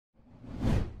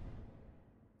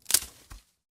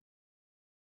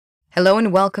Hello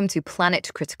and welcome to Planet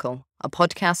Critical, a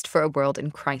podcast for a world in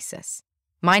crisis.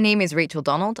 My name is Rachel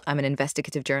Donald. I'm an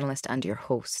investigative journalist and your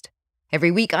host.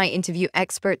 Every week I interview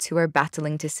experts who are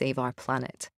battling to save our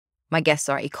planet. My guests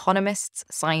are economists,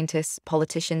 scientists,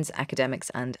 politicians, academics,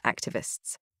 and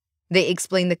activists. They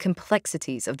explain the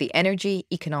complexities of the energy,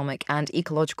 economic, and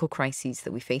ecological crises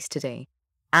that we face today,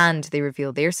 and they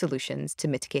reveal their solutions to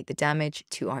mitigate the damage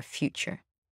to our future.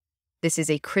 This is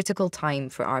a critical time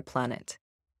for our planet.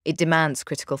 It demands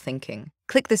critical thinking.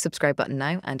 Click the subscribe button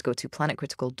now and go to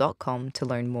planetcritical.com to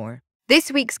learn more.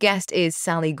 This week's guest is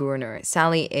Sally Goerner.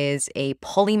 Sally is a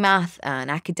polymath, an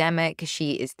academic.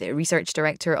 She is the research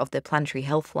director of the Planetary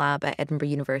Health Lab at Edinburgh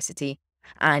University.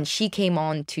 And she came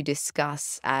on to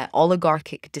discuss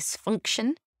oligarchic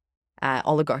dysfunction,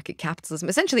 oligarchic capitalism,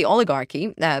 essentially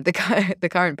oligarchy, the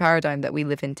current paradigm that we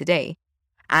live in today,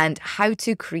 and how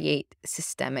to create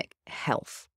systemic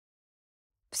health.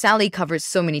 Sally covers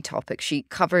so many topics. She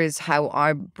covers how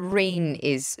our brain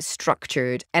is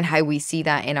structured and how we see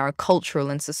that in our cultural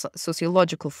and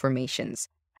sociological formations.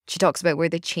 She talks about where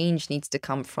the change needs to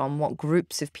come from, what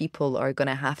groups of people are going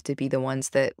to have to be the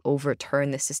ones that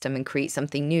overturn the system and create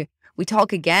something new. We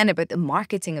talk again about the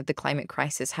marketing of the climate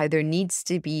crisis, how there needs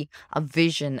to be a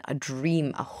vision, a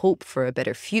dream, a hope for a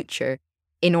better future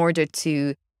in order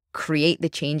to create the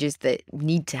changes that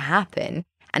need to happen.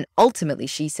 And ultimately,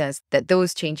 she says that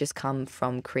those changes come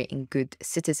from creating good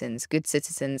citizens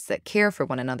that care for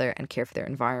one another and care for their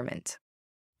environment.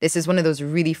 This is one of those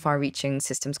really far-reaching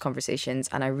systems conversations,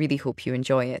 and I really hope you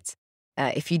enjoy it.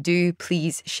 If you do,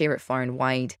 please share it far and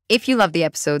wide. If you love the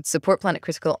episode, support Planet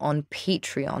Critical on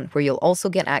Patreon, where you'll also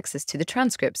get access to the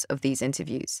transcripts of these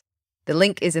interviews. The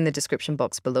link is in the description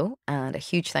box below, and a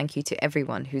huge thank you to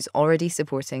everyone who's already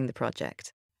supporting the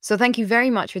project. So thank you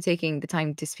very much for taking the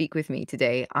time to speak with me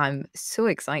today. I'm so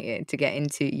excited to get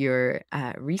into your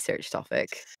research topic.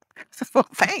 Well,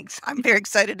 thanks. I'm very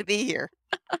excited to be here.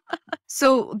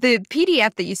 So the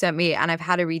PDF that you sent me, and I've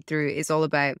had a read through, is all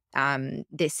about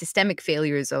the systemic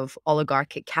failures of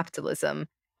oligarchic capitalism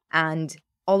and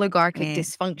oligarchic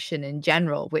dysfunction in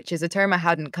general, which is a term I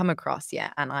hadn't come across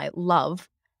yet, and I love,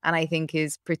 and I think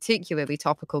is particularly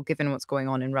topical given what's going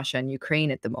on in Russia and Ukraine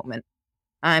at the moment.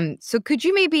 So could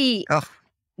you maybe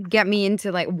get me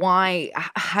into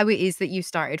how it is that you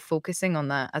started focusing on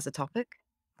that as a topic?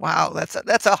 Wow,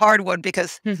 that's a hard one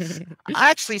because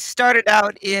I actually started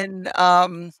out in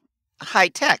high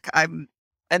tech. I'm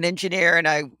an engineer and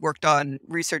I worked on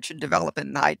research and development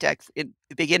in high tech in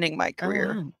the beginning of my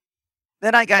career. Oh, wow.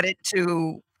 Then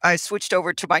I switched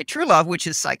over to my true love, which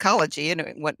is psychology, and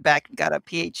I went back and got a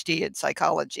PhD in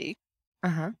psychology.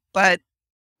 Uh-huh. But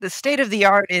the state of the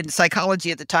art in psychology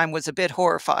at the time was a bit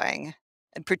horrifying,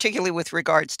 and particularly with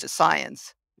regards to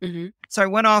science. Mm-hmm. So I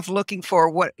went off looking for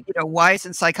why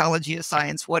isn't psychology a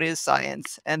science? What is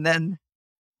science? And then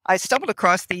I stumbled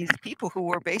across these people who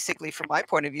were basically, from my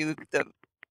point of view, the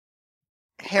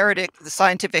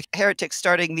scientific heretics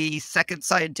starting the second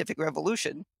scientific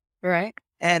revolution. Right.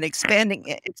 And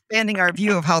expanding our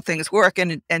view of how things work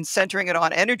and centering it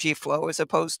on energy flow as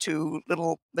opposed to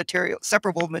little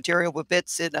separable material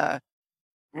bits in a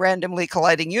randomly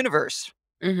colliding universe.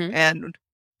 Mm-hmm. And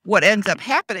what ends up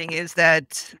happening is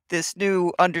that this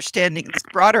new understanding, this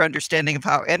broader understanding of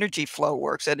how energy flow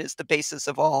works and is the basis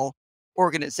of all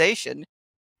organization,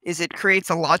 is it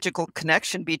creates a logical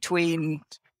connection between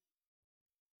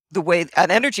the way an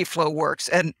energy flow works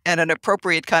and an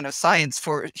appropriate kind of science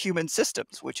for human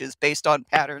systems, which is based on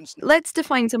patterns. Let's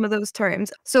define some of those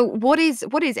terms. So what is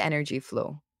energy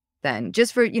flow then?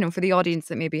 Just for the audience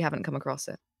that maybe haven't come across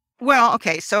it. Well,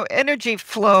 okay, so energy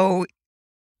flow,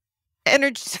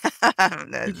 energy,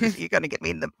 you're going to get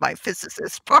me in my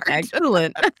physicist part.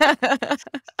 Excellent.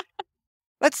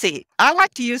 Let's see. I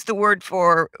like to use the word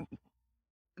for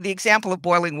the example of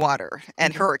boiling water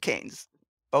and hurricanes,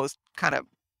 both kind of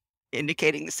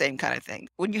indicating the same kind of thing.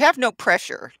 When you have no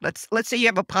pressure, let's say you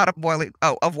have a pot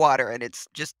of water and it's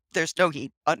just there's no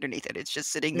heat underneath it. It's just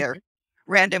sitting there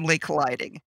randomly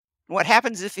colliding. What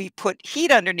happens if you put heat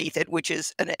underneath it, which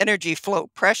is an energy flow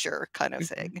pressure kind of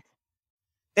thing?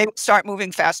 They start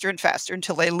moving faster and faster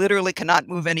until they literally cannot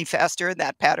move any faster in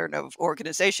that pattern of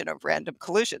organization of random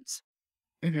collisions.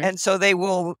 And so they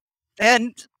will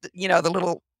then, the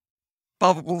little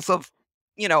bubbles of,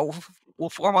 will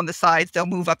form on the sides. They'll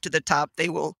move up to the top. They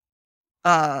will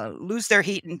lose their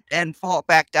heat and fall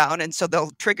back down. And so they'll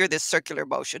trigger this circular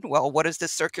motion. Well, what is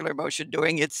this circular motion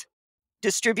doing? It's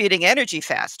distributing energy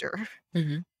faster.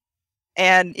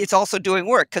 And it's also doing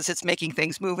work because it's making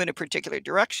things move in a particular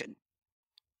direction.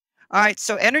 All right,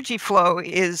 so energy flow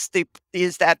is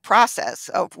that process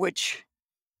of which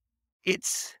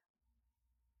it's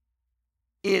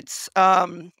It's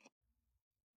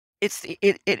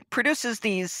it produces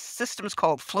these systems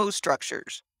called flow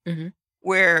structures, Mm-hmm.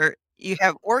 where you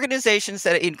have organizations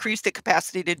that increase the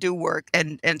capacity to do work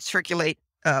and circulate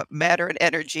matter and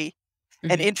energy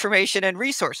and Mm-hmm. information and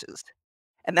resources.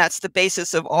 And that's the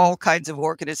basis of all kinds of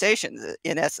organizations,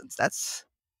 in essence. That's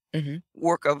Mm-hmm.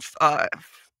 work of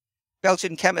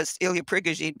Belgian chemist Ilya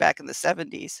Prigogine back in the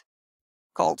 70s,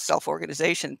 called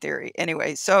self-organization theory.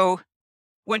 Anyway, so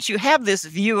once you have this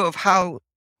view of how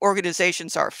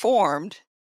organizations are formed,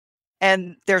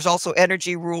 and there's also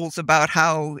energy rules about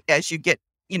how, as you get,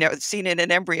 seen in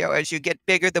an embryo, as you get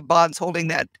bigger, the bonds holding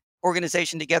that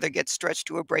organization together get stretched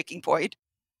to a breaking point,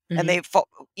 and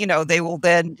Mm-hmm. they will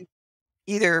then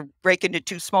either break into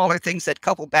two smaller things that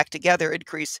couple back together,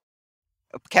 increase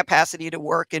capacity to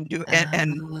work and do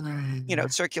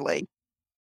and circulate,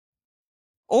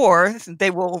 or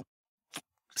they will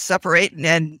separate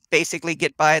and basically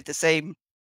get by at the same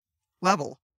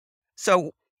level.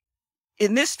 So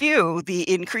in this view, the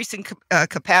increasing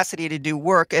capacity to do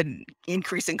work and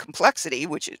increasing complexity,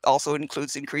 which also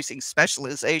includes increasing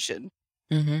specialization,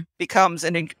 Mm-hmm. becomes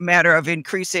a matter of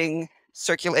increasing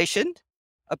circulation,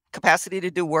 a capacity to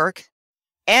do work.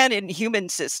 And in human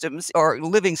systems or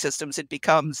living systems, it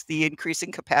becomes the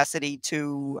increasing capacity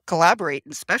to collaborate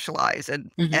and specialize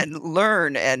Mm-hmm. and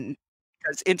learn, and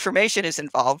because information is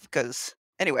involved. Because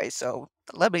anyway, so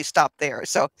let me stop there.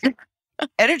 So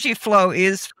energy flow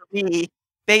is, for me,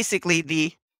 basically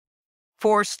the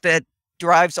force that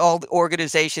drives all the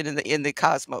organization in the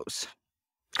cosmos.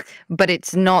 But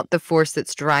it's not the force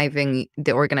that's driving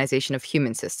the organization of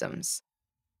human systems.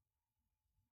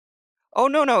 Oh,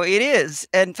 no, it is.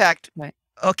 In fact, Right.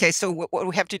 okay, so what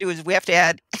we have to do is we have to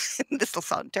add this will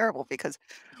sound terrible because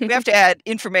we have to add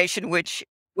information which,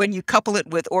 when you couple it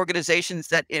with organizations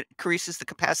that increases the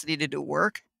capacity to do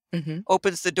work, Mm-hmm.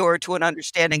 opens the door to an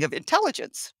understanding of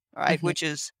intelligence, all right, Mm-hmm. which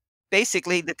is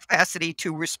basically the capacity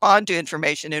to respond to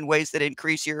information in ways that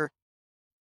increase your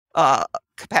uh,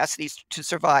 capacities to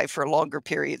survive for longer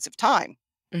periods of time.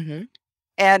 Mm-hmm.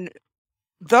 And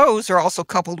those are also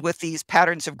coupled with these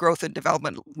patterns of growth and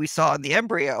development we saw in the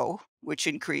embryo, which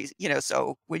increase,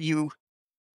 so when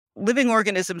living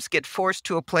organisms get forced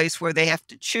to a place where they have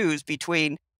to choose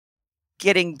between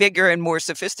getting bigger and more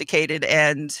sophisticated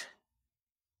and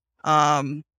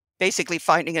um, basically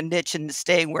finding a niche and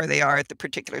staying where they are at the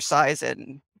particular size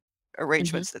and Mm-hmm.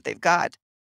 arrangements that they've got.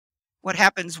 What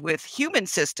happens with human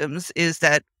systems is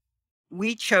that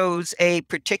we chose a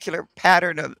particular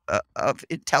pattern of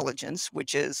intelligence,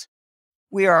 which is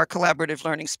we are a collaborative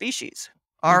learning species.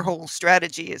 Our Mm-hmm. whole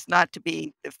strategy is not to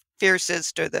be the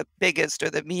fiercest or the biggest or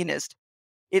the meanest.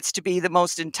 It's to be the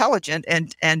most intelligent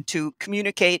and to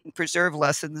communicate and preserve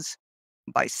lessons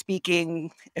by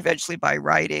speaking, eventually by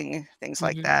writing, things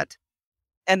like Mm-hmm. that.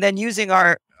 And then using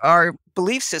our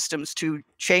belief systems to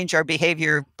change our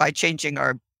behavior by changing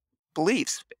our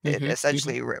beliefs, Mm-hmm. Mm-hmm.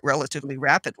 essentially relatively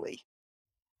rapidly.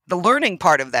 The learning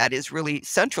part of that is really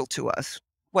central to us.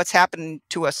 What's happened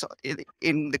to us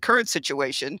in the current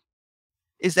situation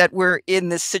is that we're in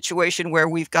this situation where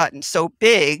we've gotten so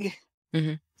big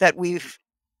Mm-hmm. that we've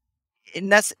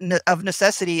of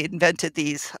necessity invented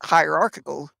these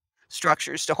hierarchical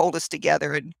structures to hold us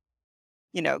together and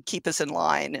keep us in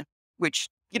line, which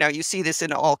you see this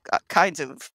in all kinds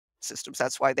of systems.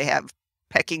 That's why they have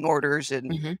pecking orders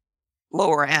and Mm-hmm.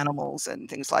 lower animals and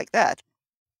things like that.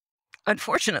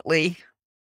 Unfortunately,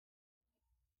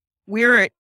 we're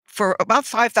for about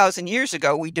 5,000 years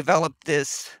ago, we developed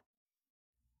this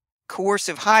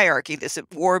coercive hierarchy, this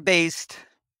war-based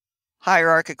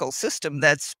hierarchical system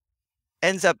that's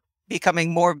ends up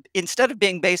becoming more, instead of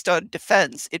being based on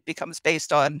defense, it becomes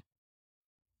based on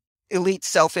elite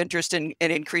self-interest in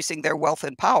increasing their wealth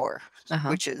and power, Uh-huh.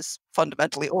 which is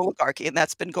fundamentally oligarchy, and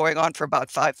that's been going on for about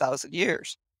 5,000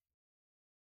 years.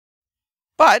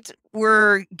 But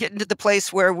we're getting to the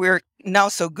place where we're now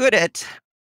so good at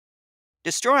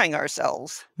destroying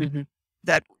ourselves Mm-hmm.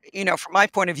 that, from my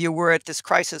point of view, we're at this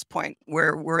crisis point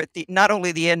where we're at the not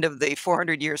only the end of the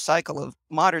 400-year cycle of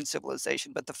modern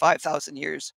civilization, but the 5,000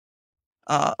 years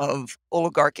of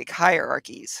oligarchic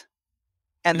hierarchies.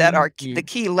 And that the Mm-hmm.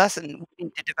 key lesson we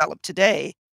need to develop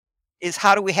today is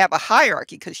how do we have a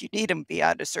hierarchy, because you need them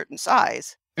beyond a certain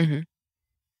size, Mm-hmm.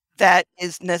 that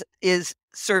is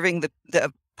serving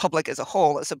the public as a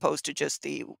whole, as opposed to just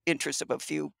the interests of a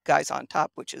few guys on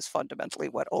top, which is fundamentally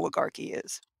what oligarchy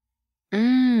is.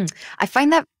 I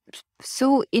find that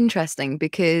so interesting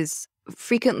because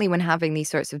frequently when having these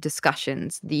sorts of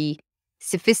discussions, the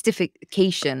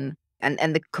sophistication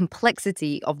and the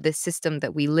complexity of the system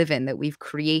that we live in, that we've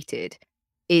created,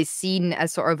 is seen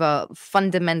as sort of a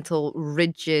fundamental,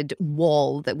 rigid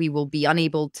wall that we will be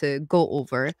unable to go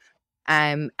over.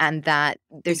 And that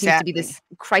there seems to be Exactly. this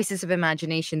crisis of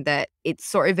imagination that it's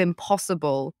sort of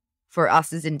impossible for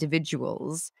us as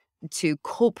individuals to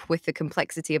cope with the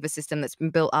complexity of a system that's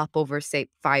been built up over, say,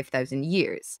 5,000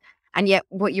 years. And yet,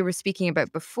 what you were speaking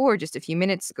about before, just a few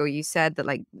minutes ago, you said that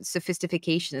like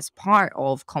sophistication is part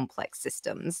of complex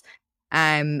systems,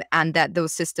 and that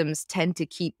those systems tend to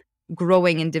keep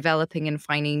growing and developing and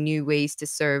finding new ways to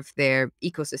serve their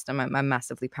ecosystem. I'm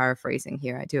massively paraphrasing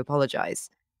here. I do apologize.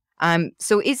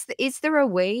 So is there a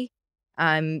way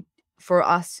um, for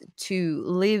us to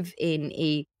live in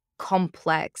a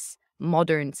complex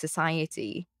modern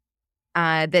society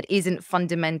that isn't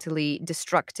fundamentally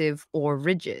destructive or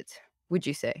rigid, would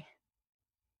you say?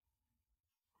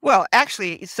 Well,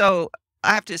 actually, so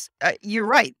I have to you're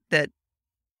right that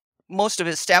most of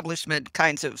establishment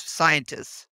kinds of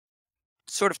scientists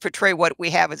sort of portray what we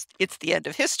have as it's the end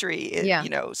of history. Yeah,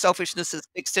 Selfishness is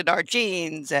fixed in our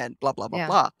genes and blah blah blah yeah.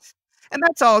 blah. And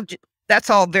that's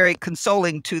all very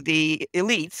consoling to the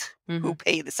elites who Mhm,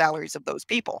 pay the salaries of those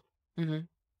people. mhm.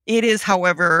 It is,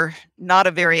 however, not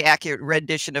a very accurate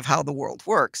rendition of how the world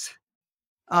works.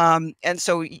 And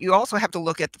so you also have to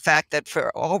look at the fact that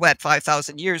for all that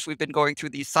 5,000 years, we've been going through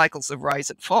these cycles of rise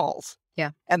and falls.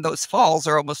 Yeah, And those falls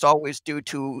are almost always due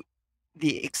to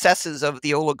the excesses of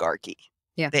the oligarchy.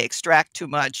 yeah. They extract too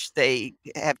much, they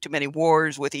have too many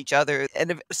wars with each other.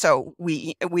 And so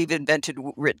we've invented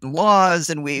written laws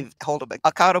and Mm, we've hold them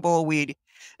accountable. We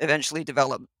eventually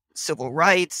develop civil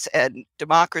rights and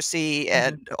democracy mhm.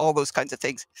 and all those kinds of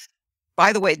things.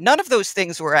 By the way, none of those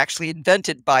things were actually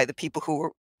invented by the people who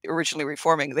were originally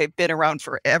reforming. They've been around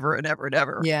forever and ever and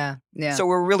ever. Yeah, yeah. So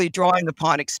we're really drawing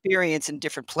upon experience in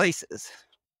different places.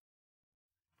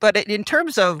 But in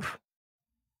terms of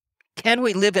can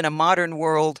we live in a modern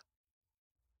world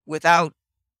without,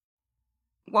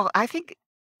 well, I think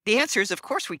the answer is of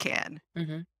course we can.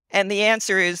 Mhm. And the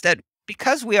answer is that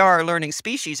because we are a learning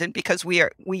species and because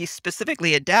we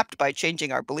specifically adapt by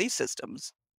changing our belief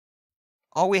systems,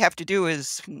 all we have to do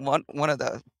is one of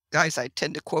the guys I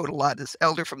tend to quote a lot, this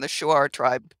elder from the Shuar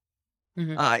tribe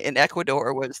Mhm. in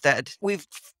Ecuador, was that we've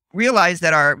realized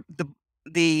that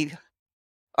the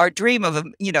our dream of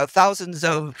thousands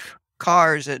of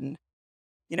cars and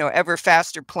ever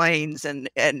faster planes and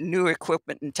new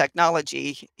equipment and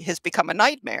technology has become a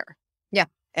nightmare. Yeah,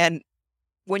 And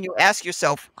when you ask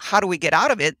yourself, how do we get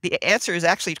out of it? The answer is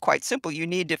actually quite simple. You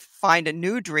need to find a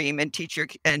new dream and teach your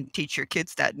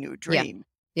kids that new yeah, dream.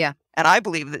 yeah, And I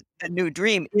believe that the new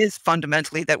dream is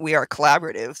fundamentally that we are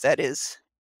collaborative. That is,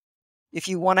 if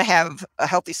you want to have a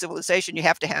healthy civilization, you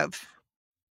have to have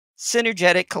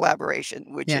synergetic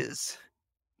collaboration, which yeah. is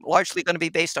largely going to be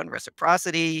based on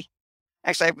reciprocity.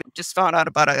 Actually, I just found out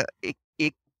about a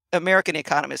American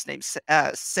economist named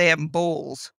Sam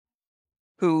Bowles,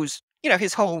 who's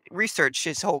his whole research,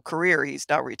 his whole career, he's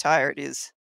now retired,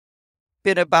 is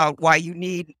been about why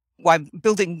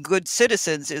building good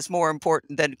citizens is more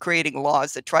important than creating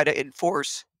laws that try to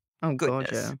enforce Oh god,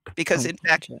 goodness. yeah. Because Oh in god,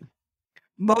 fact, yeah.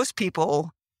 most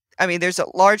people, I mean, there's a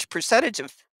large percentage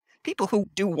of people who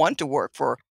do want to work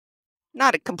for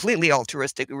not a completely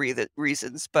altruistic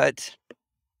reasons, but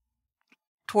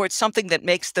towards something that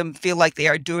makes them feel like they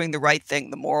are doing the right thing,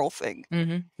 the moral thing.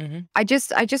 Mhm, mhm. I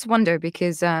just wonder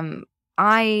because,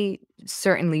 I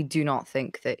certainly do not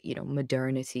think that,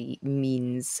 modernity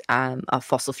means, a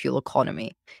fossil fuel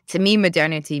economy. To me,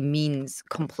 modernity means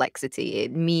complexity.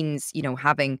 It means,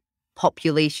 having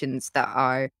populations that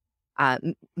are,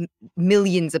 m m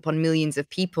millions upon millions of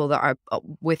people that are,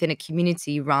 within a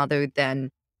community rather than,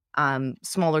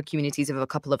 smaller communities of a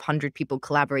couple of hundred people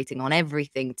collaborating on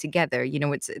everything together.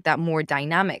 It's that more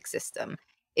dynamic system.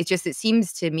 It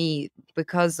seems to me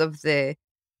because of the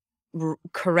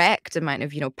correct amount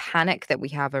of panic that we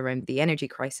have around the energy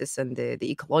crisis and the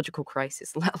ecological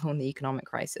crisis, let alone the economic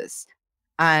crisis.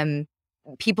 Um,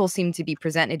 People seem to be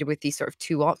presented with these sort of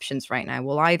two options right now.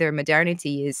 Well, either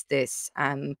modernity is this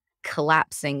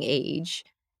collapsing age,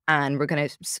 and we're going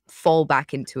to fall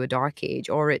back into a dark age,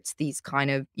 or it's these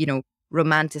kind of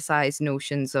romanticized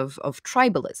notions of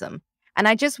tribalism. And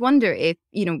I just wonder if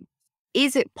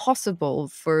is it possible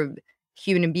for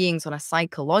human beings on a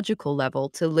psychological level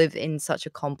to live in such a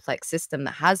complex system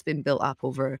that has been built up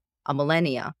over a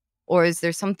millennia? Or is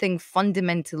there something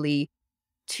fundamentally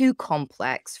too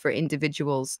complex for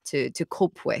individuals to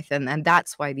cope with? And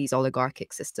that's why these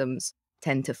oligarchic systems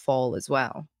tend to fall as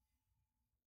well.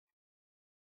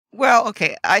 Well,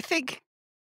 okay, I think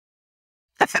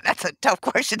that's a tough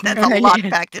question. That's a lot Yeah.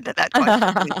 packed into that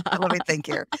question. Let me think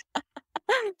here.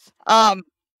 Um,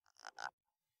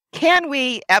 Can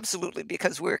we? Absolutely,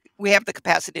 because we have the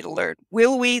capacity to learn.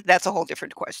 Will we? That's a whole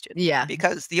different question. Yeah.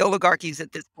 Because the oligarchies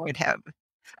at this point have,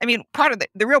 I mean, part of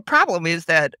the real problem is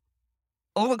that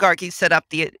oligarchies set up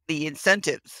the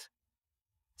incentives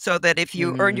so that if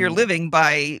you earn your Mm, living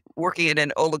by working in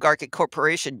an oligarchic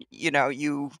corporation, you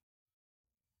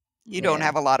don't yeah.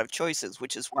 have a lot of choices,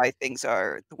 which is why things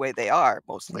are the way they are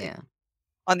mostly. Yeah.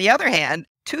 On the other hand,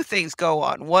 two things go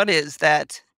on. One is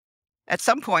that at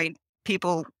some point,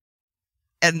 people,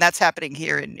 and that's happening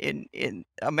here in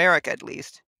America at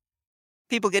least,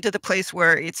 people get to the place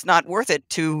where it's not worth it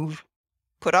to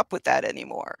put up with that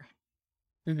anymore.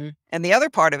 Hmm. And the other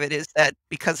part of it is that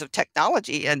because of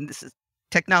technology, and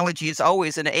technology is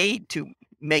always an aid to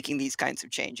making these kinds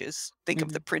of changes. Think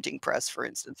of the Hmm. printing press, for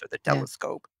instance, or the Yeah.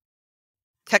 telescope.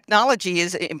 Technology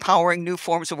is empowering new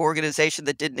forms of organization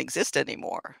that didn't exist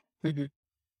anymore, Hmm.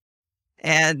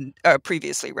 and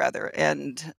previously rather,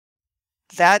 and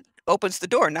that opens the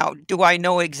door. Now, do I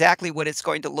know exactly what it's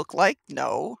going to look like?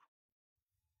 No.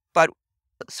 But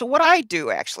so what I do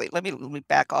actually, let me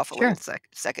back off a little Sure.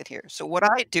 second here. So what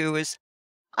I do is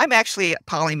I'm actually a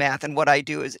polymath, and what I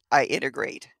do is I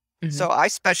integrate. Hmm. So I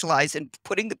specialize in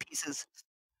putting the pieces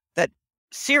that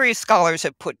serious scholars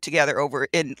have put together over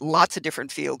in lots of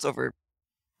different fields over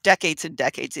decades and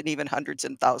decades and even hundreds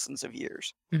and thousands of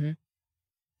years. Hmm.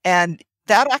 And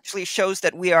that actually shows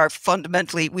that we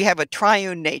have a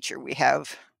triune nature. We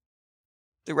have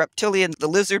the reptilian, the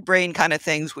lizard brain kind of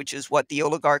things, which is what the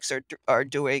oligarchs are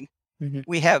doing. Hmm.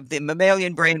 We have the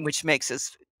mammalian brain, which makes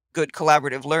us good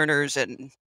collaborative learners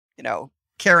and, you know,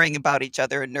 caring about each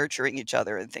other and nurturing each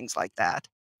other and things like that.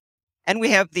 And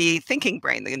we have the thinking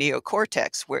brain, the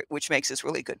neocortex, which makes us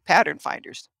really good pattern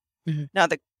finders. Hmm. Now,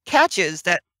 the catch is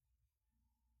that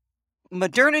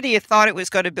modernity had thought it was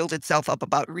going to build itself up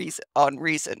about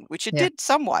reason, which it Yeah. did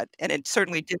somewhat, and it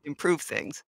certainly did improve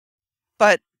things.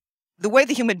 But the way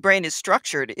the human brain is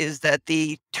structured is that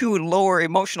the two lower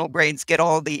emotional brains get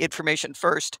all the information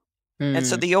first. And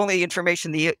so Mm. the only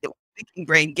information the thinking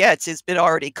brain gets has been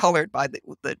already colored by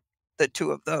the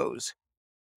two of those.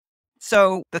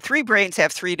 So the three brains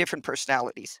have three different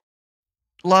personalities.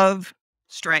 Love,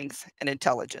 strength, and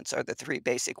intelligence are the three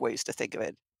basic ways to think of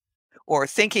it. Or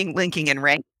thinking, linking, and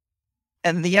ranking.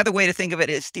 And the other way to think of it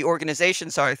is the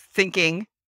organizations are thinking,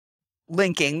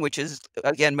 linking, which is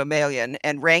again mammalian,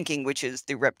 and ranking, which is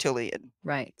the reptilian.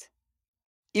 Right.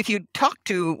 If you talk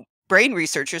to brain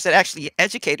researchers and actually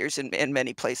educators in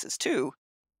many places too,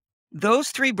 those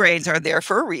three brains are there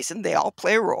for a reason. They all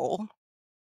play a role,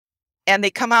 and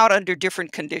they come out under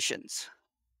different conditions.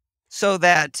 So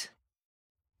that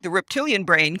the reptilian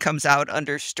brain comes out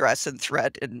under stress and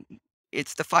threat, and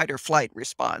it's the fight or flight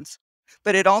response.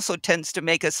 But it also tends to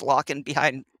make us lock in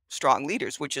behind strong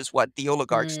leaders, which is what the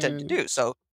oligarchs tend to Mm. do.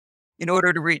 So in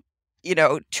order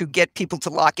to get people to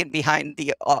lock in behind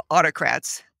the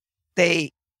autocrats,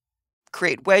 they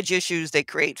create wedge issues, they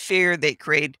create fear, they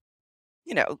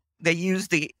use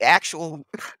the actual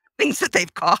things that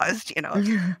they've caused,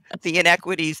 the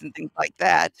inequities and things like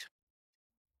that.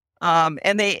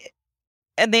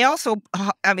 And they also,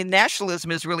 I mean,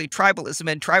 nationalism is really tribalism,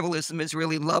 and tribalism is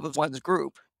really love of one's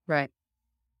group. Right.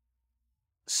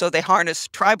 So they harness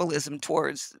tribalism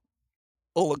towards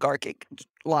oligarchic,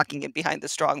 locking it behind the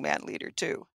strongman leader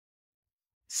too.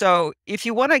 So if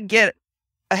you want to get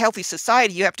a healthy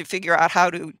society, you have to figure out how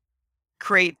to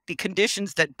create the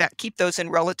conditions that keep those in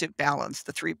relative balance,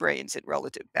 the three brains in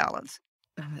relative balance.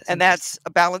 Oh, that's And that's interesting. a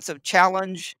balance of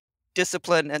challenge,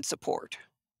 discipline, and support.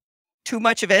 Too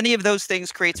much of any of those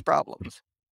things creates problems.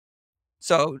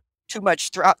 So too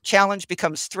much challenge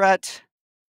becomes threat,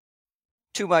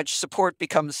 too much support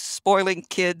becomes spoiling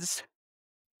kids,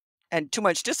 and too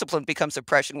much discipline becomes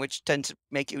oppression, which tends to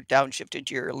make you downshift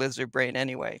into your lizard brain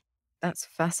anyway. That's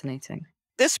fascinating.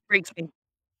 This brings me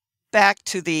back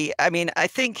to I mean, I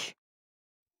think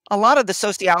a lot of the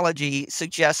sociology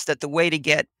suggests that the way to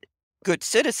get good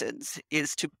citizens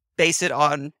is to base it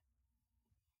on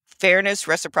fairness,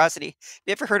 reciprocity.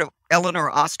 You ever heard of Eleanor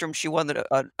Ostrom? She won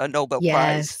a Nobel Prize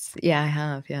Yes. Yeah, I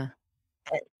have. Yeah.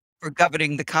 for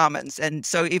governing the commons. And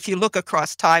so if you look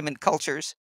across time and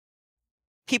cultures,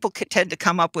 people tend to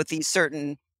come up with these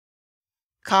certain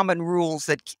common rules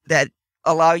that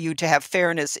allow you to have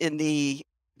fairness in the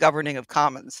governing of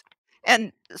commons.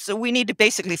 And so we need to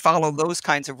basically follow those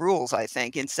kinds of rules, I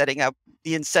think, in setting up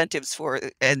the incentives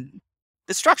and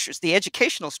the structures, the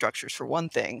educational structures for one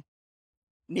thing,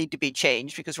 need to be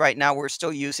changed because right now we're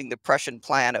still using the Prussian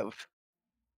plan of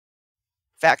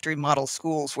factory model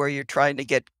schools where you're trying to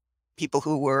get people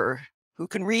who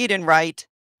can read and write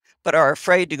but are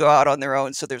afraid to go out on their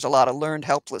own. So there's a lot of learned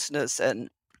helplessness and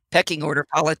pecking order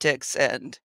politics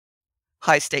and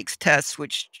high stakes tests,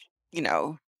 which,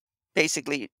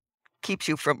 basically keeps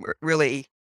you from really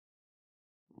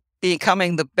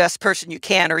becoming the best person you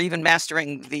can or even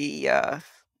mastering the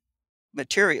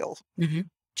material Mhm.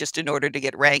 just in order to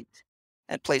get ranked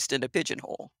and placed in a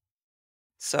pigeonhole.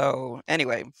 So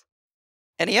anyway,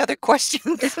 any other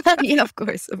questions? Yeah, of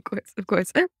course, of course, of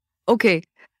course. Okay,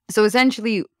 so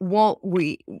essentially, what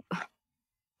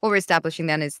we're establishing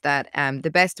then is that the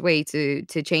best way to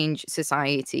change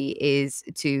society is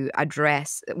to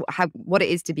address what it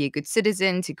is to be a good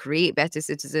citizen, to create better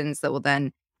citizens that will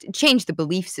then change the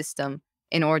belief system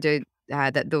in order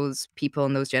that those people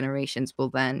and those generations will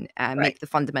then Right. make the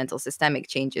fundamental systemic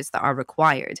changes that are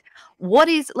required.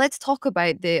 Let's talk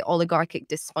about the oligarchic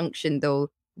dysfunction, though,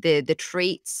 the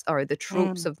traits or the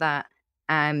tropes Mm. of that,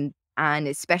 and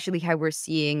especially how we're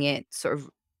seeing it sort of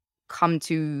come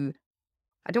to,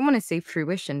 I don't wanna say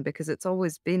fruition because it's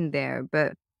always been there,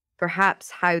 but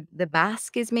perhaps how the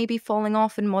mask is maybe falling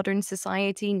off in modern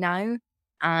society now,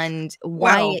 and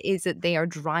why Well, it is that they are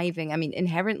driving, I mean,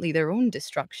 inherently their own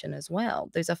destruction as well.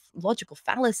 There's a logical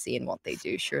fallacy in what they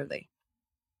do, surely.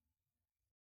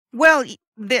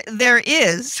 there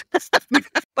is,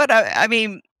 but I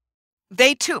mean,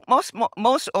 they too,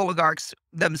 most oligarchs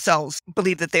themselves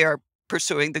believe that they are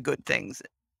pursuing the good things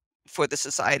for the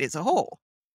society as a whole.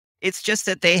 It's just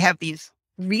that they have these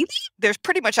Really? they're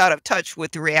pretty much out of touch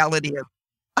with the reality of,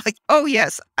 like, oh,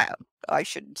 yes, I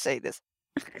shouldn't say this.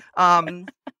 Um,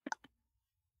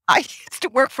 I used to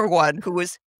work for one who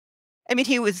was, I mean,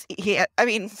 I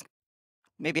mean,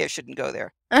 maybe I shouldn't go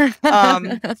there.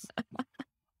 Um,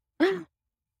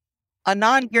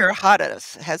 Anand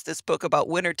Giridharadas has this book about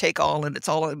winner take all, and it's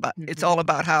Mhm. all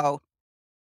about how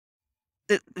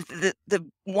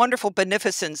the wonderful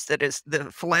beneficence that is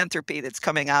the philanthropy that's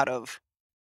coming out of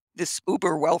this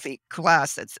uber wealthy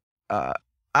class that's uh,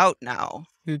 out now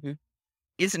Mhm.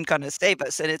 isn't going to save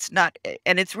us, and it's not,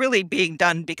 and it's really being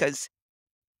done because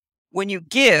when you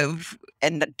give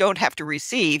and don't have to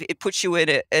receive, it puts you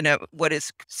in a what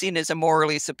is seen as a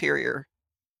morally superior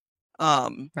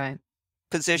um, Right.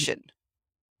 position.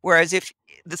 Whereas if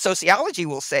the sociology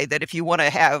will say that if you want to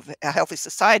have a healthy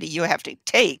society, you have to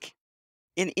take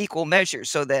in equal measure.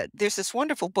 So that there's this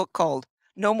wonderful book called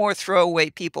 "No More Throwaway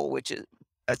People," which is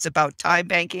it's about time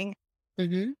banking,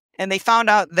 Mhm. and they found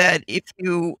out that if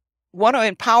you want to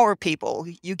empower people,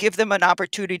 you give them an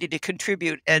opportunity to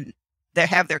contribute and they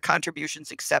have their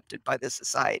contributions accepted by the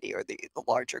society or the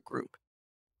larger group.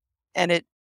 And it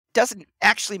doesn't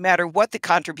actually matter what the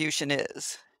contribution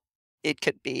is. It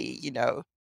could be,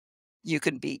 you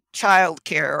can be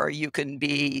childcare, or you can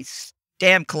be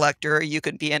stamp collector, or you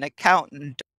can be an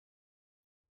accountant.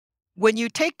 When you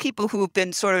take people who have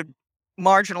been sort of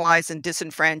marginalized and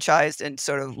disenfranchised and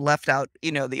sort of left out,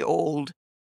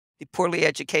 the poorly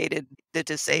educated, the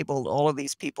disabled, all of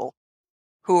these people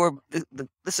who are the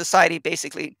society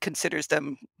basically considers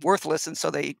them worthless, and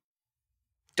so they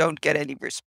don't get any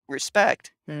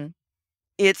respect. Mm.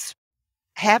 It's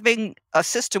having a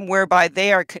system whereby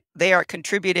they are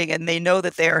contributing and they know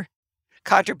that their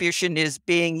contribution is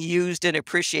being used and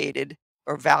appreciated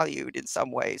or valued in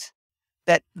some ways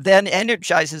that then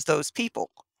energizes those people.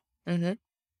 Mhm.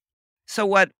 So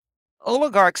what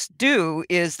oligarchs do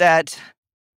is that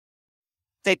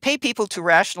they pay people to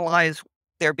rationalize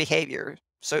their behavior.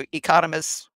 So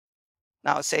economists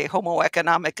now say Homo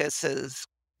economicus is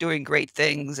doing great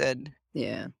things,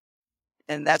 Yeah.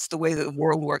 and that's the way the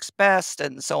world works best,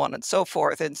 and so on and so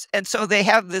forth. And so they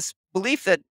have this belief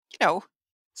that, you know,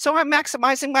 so I'm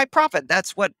maximizing my profit.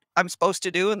 That's what I'm supposed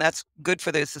to do, and that's good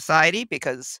for the society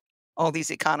because all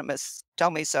these economists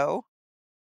tell me so.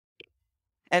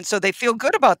 And so they feel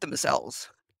good about themselves.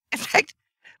 In fact,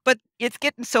 but it's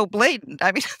getting so blatant.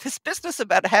 I mean, this business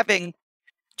about having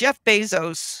Jeff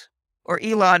Bezos or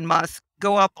Elon Musk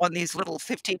go up on these little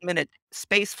 15-minute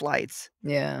space flights.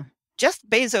 Yeah. Jeff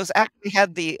Bezos actually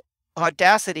had the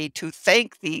audacity to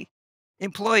thank the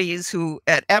employees who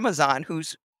at Amazon,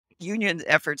 whose union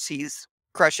efforts he's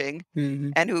crushing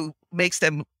Mhm. and who makes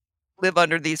them live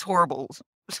under these horrible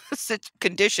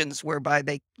conditions whereby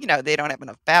they don't have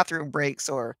enough bathroom breaks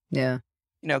or, Yeah.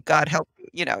 God help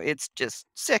you, it's just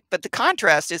sick. But the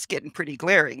contrast is getting pretty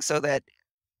glaring so that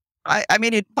I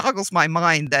mean, it boggles my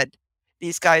mind that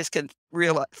these guys can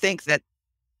think that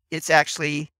it's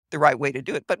actually the right way to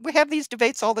do it. But we have these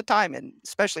debates all the time, and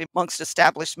especially amongst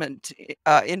establishment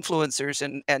influencers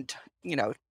and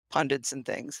pundits and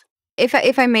things.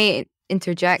 If I may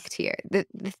interject here,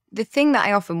 the thing that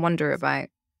I often wonder about,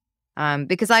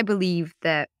 because I believe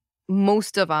that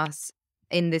most of us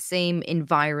in the same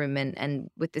environment and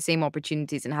with the same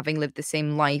opportunities and having lived the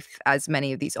same life as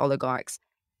many of these oligarchs,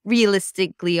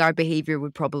 realistically, our behavior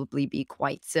would probably be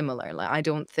quite similar. Like, I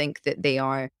don't think that they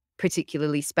are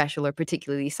particularly special or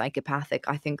particularly psychopathic.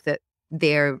 I think that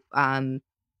their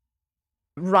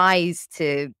rise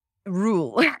to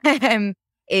rule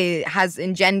it has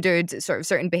engendered sort of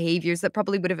certain behaviors that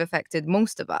probably would have affected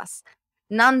most of us.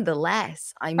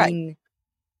 Nonetheless, I Right. mean,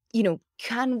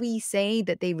 can we say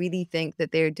that they really think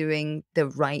that they're doing the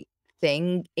right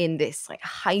thing in this like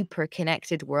hyper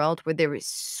connected world where there is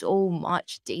so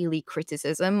much daily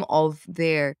criticism of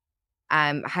their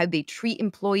how they treat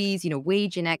employees,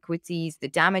 wage inequities, the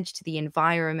damage to the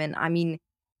environment? I mean,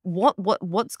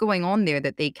 what's going on there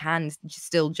that they can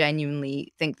still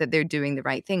genuinely think that they're doing the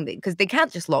right thing? Because they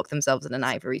can't just lock themselves in an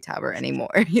ivory tower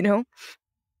anymore, you know?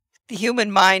 The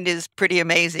human mind is pretty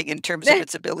amazing in terms of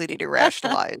its ability to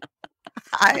rationalize.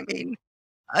 I mean,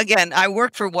 again, I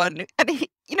worked for one, and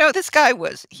this guy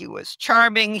he was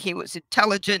charming, he was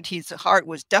intelligent, his heart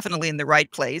was definitely in the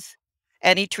right place,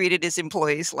 and he treated his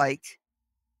employees like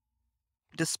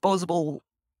disposable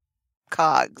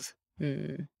cogs.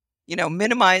 Mm,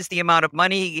 Minimized the amount of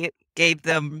money he gave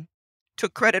them,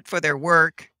 took credit for their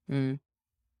work, mm,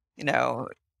 you know,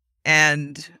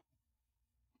 and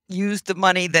used the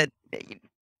money that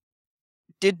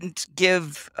didn't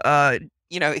give,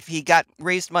 if he got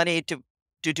raised money to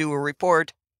do a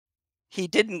report, he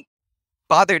didn't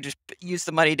bother to use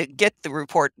the money to get the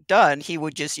report done. He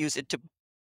would just use it to,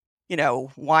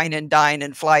 wine and dine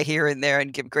and fly here and there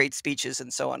and give great speeches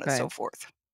and so on and so right. forth.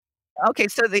 Okay,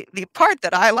 so the part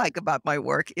that I like about my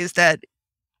work is that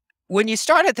when you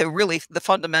start at the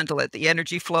fundamental, at the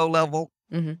energy flow level,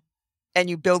 Hmm. and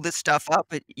you build this stuff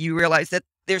up, you realize that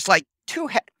there's like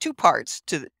two parts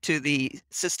to the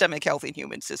systemic health in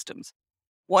human systems.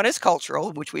 One is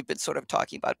cultural, which we've been sort of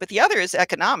talking about, but the other is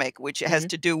economic, which has Hmm.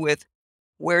 to do with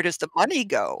where does the money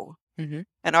go? Hmm.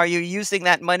 And are you using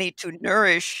that money to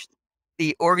nourish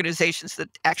the organizations that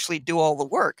actually do all the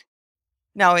work?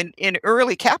 Now, in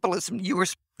early capitalism,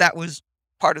 that was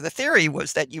part of the theory,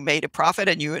 was that you made a profit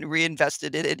and you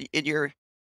reinvested it in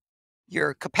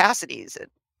your capacities.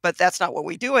 But that's not what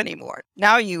we do anymore.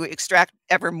 Now you extract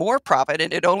ever more profit,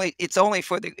 and it's only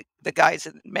for the guys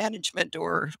in management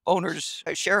or owners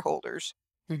or shareholders.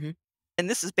 Hmm. And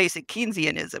this is basic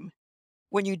Keynesianism.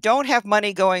 When you don't have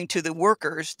money going to the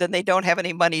workers, then they don't have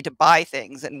any money to buy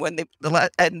things. And when they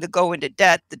go into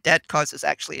debt, the debt causes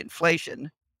actually inflation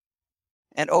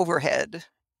and overhead.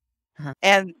 Uh-huh.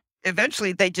 And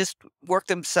eventually they just work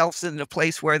themselves in a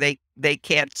place where they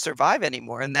can't survive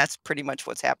anymore. And that's pretty much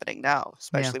what's happening now, Yeah.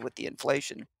 especially with the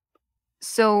inflation.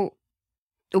 So,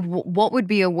 what would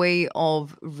be a way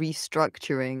of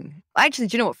restructuring? Actually,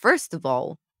 do you know what? First of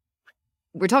all,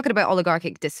 we're talking about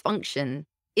oligarchic dysfunction.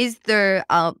 Is there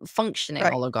a functioning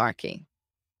Right. oligarchy?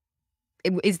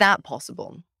 Is that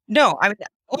possible? No, I mean,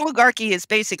 oligarchy is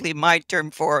basically my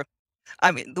term for,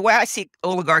 I mean, the way I see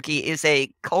oligarchy is a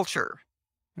culture.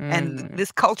 And Mm,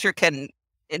 this culture can,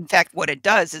 in fact, what it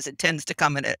does is it tends to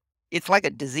come it's like a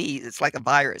disease, it's like a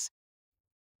virus.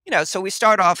 So we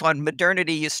start off on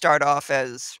modernity, you start off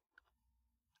as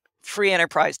free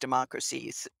enterprise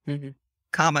democracies, mhm,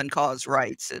 common cause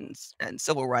rights and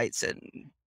civil rights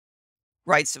and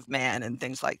rights of man and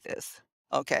things like this.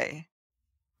 Okay.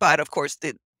 But of course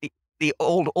the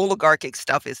old oligarchic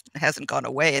stuff hasn't gone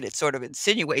away, and it sort of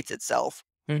insinuates itself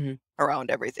mhm, around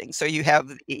everything. So you have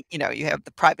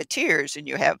the privateers and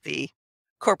you have the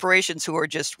corporations who are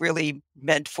just really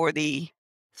meant for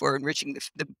enriching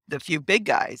the few big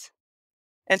guys.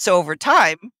 And so over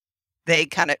time, there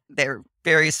are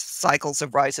various cycles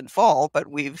of rise and fall, but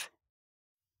we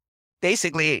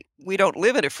don't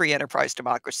live in a free enterprise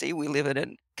democracy. We live in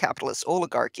a capitalist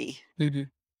oligarchy. mhm,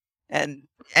 And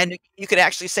and you could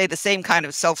actually say the same kind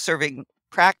of self-serving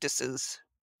practices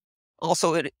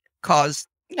also it caused,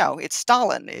 it's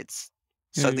Stalin. It's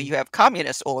so that mm, you have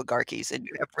communist oligarchies and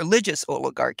you have religious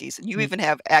oligarchies and you mm. even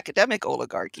have academic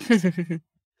oligarchies.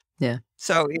 Yeah.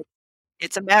 So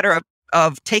it's a matter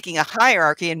of taking a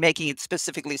hierarchy and making it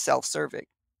specifically self-serving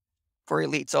for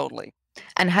elites only.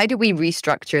 And how do we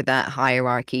restructure that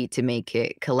hierarchy to make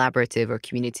it collaborative or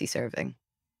community serving?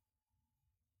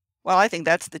 Well, I think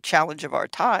that's the challenge of our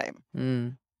time.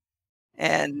 Mm,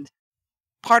 And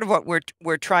part of what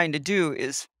we're trying to do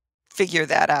is figure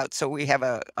that out. So we have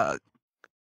a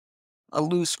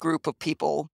loose group of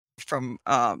people from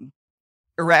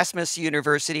Erasmus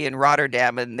University in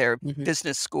Rotterdam and their mhm,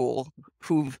 business school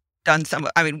who've done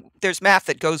I mean, there's math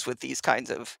that goes with these kinds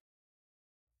of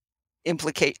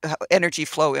energy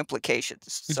flow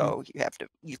implications. So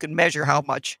you can measure how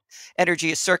much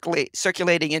energy is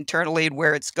circulating internally and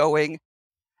where it's going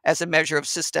as a measure of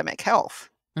systemic health.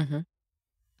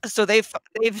 So they've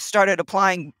started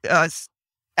applying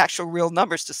actual real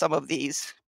numbers to some of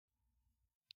these,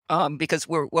 because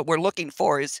what we're looking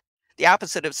for is the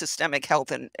opposite of systemic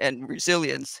health and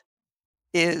resilience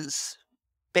is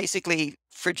basically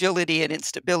fragility and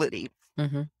instability.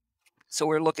 So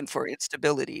we're looking for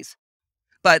instabilities.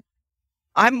 But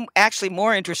I'm actually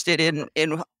more interested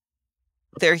in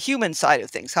their human side of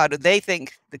things. How do they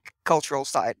think, the cultural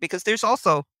side? Because there's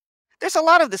a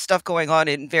lot of this stuff going on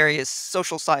in various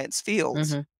social science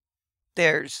fields.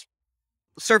 There's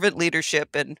servant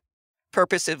leadership and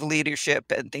purposive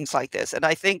leadership and things like this. And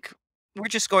I think we're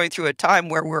just going through a time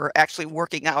where we're actually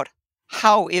working out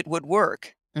how it would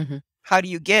work. How do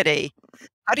you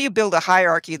build a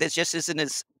hierarchy that just isn't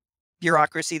as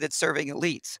bureaucracy that's serving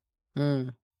elites?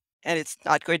 And it's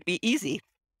not going to be easy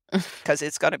because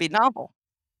it's going to be novel.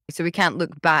 So we can't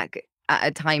look back at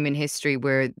a time in history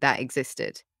where that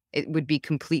existed. It would be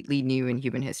completely new in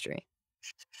human history.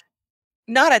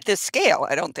 Not at this scale,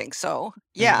 I don't think so.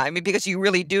 Yeah, I mean, because you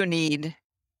really do need.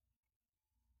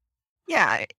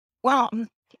 Yeah, well,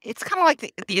 it's kind of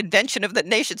like the invention of the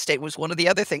nation state was one of the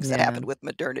other things that happened with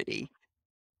modernity.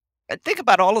 And think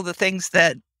about all of the things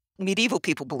that medieval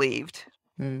people believed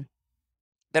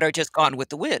that are just gone with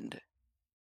the wind.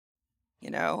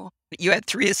 You had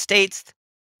 3 estates.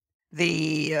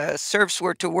 The serfs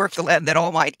were to work the land that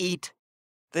all might eat.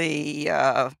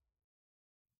 The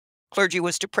clergy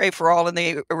was to pray for all, and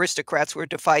the aristocrats were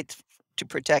to fight to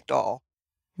protect all.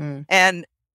 And,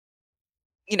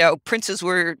 princes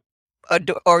were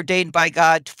ordained by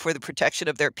God for the protection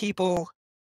of their people,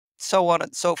 so on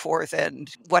and so forth. And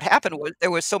what happened was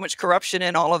there was so much corruption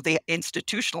in all of the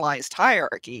institutionalized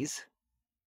hierarchies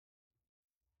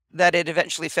that it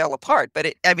eventually fell apart.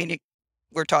 But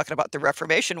we're talking about the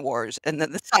Reformation Wars and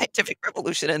then the Scientific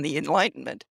Revolution and the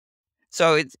Enlightenment.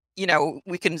 So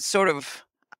we can sort of,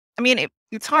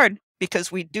 it's hard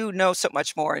because we do know so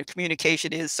much more and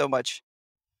communication is so much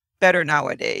better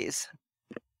nowadays.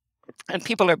 And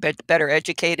people are better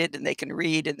educated and they can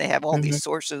read and they have all these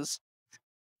sources.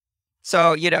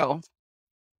 So,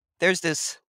 there's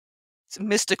this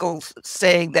mystical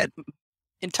saying that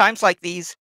in times like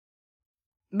these,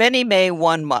 many may,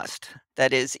 one must.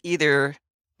 That is either,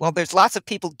 well, there's lots of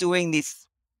people doing these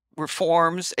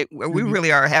reforms. We really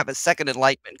have a second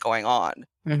enlightenment going on.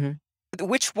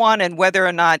 Which one and whether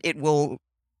or not it will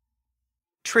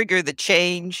trigger the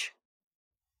change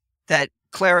that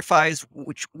clarifies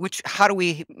how do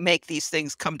we make these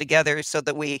things come together so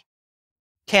that we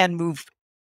can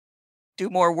do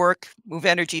more work, move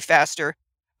energy faster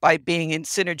by being in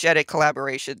synergetic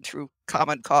collaboration through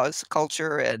common cause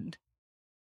culture and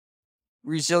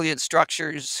resilient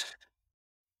structures.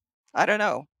 I don't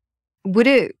know. Would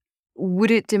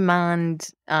it demand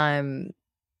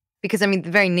because the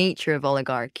very nature of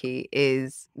oligarchy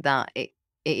is that it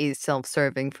is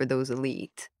self-serving for those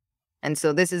elite. And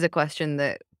so this is a question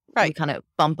that we kind of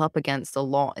bump up against a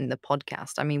lot in the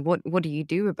podcast. What do you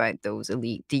do about those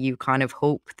elite? Do you kind of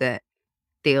hope that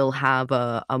they'll have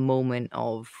a moment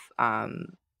of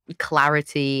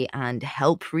clarity and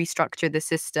help restructure the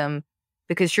system?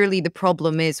 Because surely the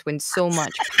problem is when so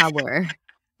much power.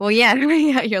 Well, yeah,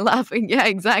 you're laughing. Yeah,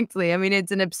 exactly.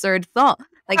 It's an absurd thought.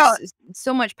 Like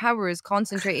so much power is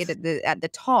concentrated at the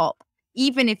top.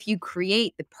 Even if you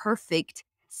create the perfect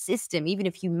system, even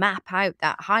if you map out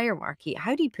that hierarchy,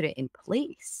 how do you put it in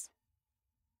place?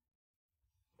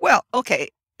 Well, okay,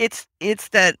 it's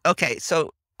that okay.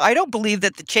 So I don't believe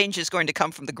that the change is going to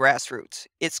come from the grassroots.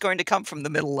 It's going to come from the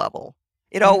middle level.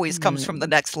 It always comes from the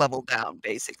next level down,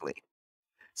 basically.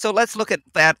 So let's look at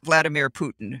Vladimir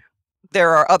Putin.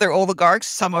 There are other oligarchs.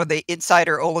 Some are the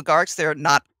insider oligarchs. They're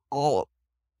not all,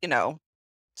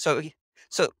 So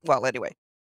well, anyway,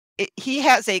 he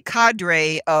has a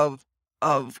cadre of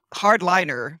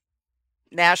hardliner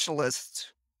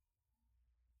nationalist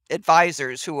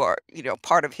advisors who are,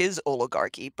 part of his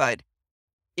oligarchy. But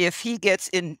if he gets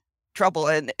in trouble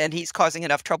and he's causing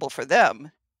enough trouble for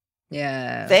them,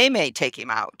 they may take him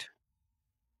out.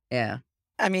 Yeah.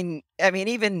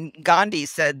 Even Gandhi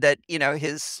said that,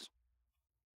 his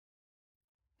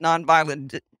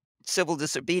nonviolent civil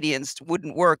disobedience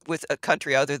wouldn't work with a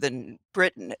country other than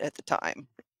Britain at the time.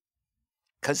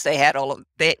 Because they had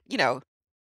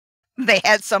they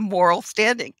had some moral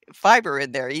standing fiber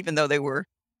in there, even though they were,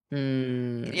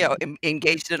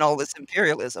 engaged in all this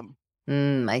imperialism.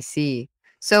 I see.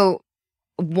 So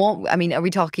are we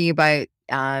talking about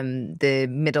the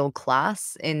middle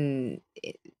class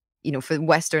for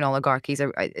Western oligarchies,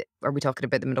 are we talking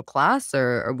about the middle class,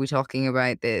 or are we talking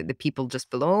about the people just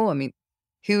below? I mean,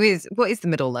 what is the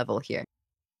middle level here?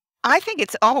 I think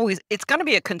it's going to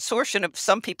be a consortium of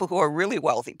some people who are really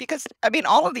wealthy because, I mean,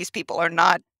 all of these people are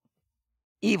not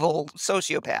evil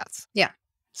sociopaths. Yeah.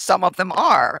 Some of them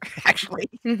are, actually.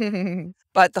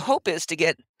 But the hope is to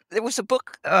get, there was a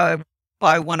book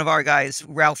by one of our guys,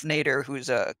 Ralph Nader, who's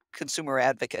a consumer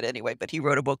advocate anyway, but he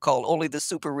wrote a book called Only the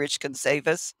Super Rich Can Save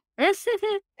Us.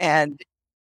 And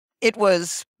it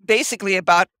was basically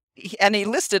about, and he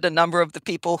listed a number of the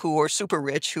people who are super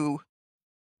rich who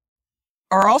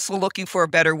are also looking for a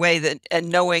better way and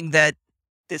knowing that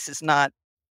this is not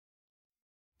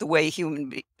the way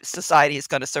society is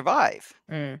going to survive.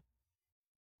 Mm.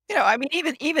 I mean,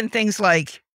 even things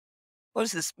like, what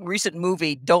was this recent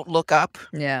movie, Don't Look Up?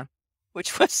 Yeah.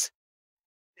 Which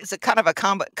is a kind of a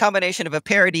combination of a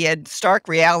parody and stark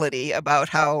reality about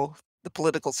how the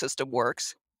political system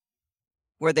works,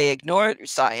 where they ignore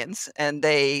science and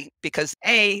because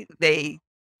they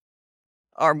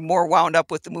are more wound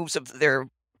up with the moves of their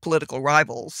political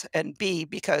rivals, and B,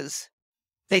 because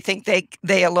they think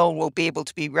they alone will be able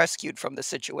to be rescued from the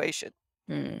situation.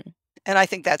 Mm. And I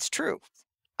think that's true.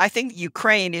 I think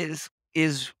Ukraine is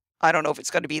I don't know if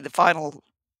it's going to be the final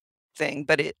thing,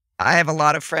 but I have a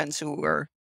lot of friends who are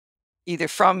either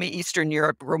from Eastern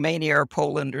Europe, Romania or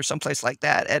Poland or someplace like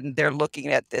that, and they're looking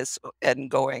at this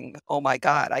and going, "Oh my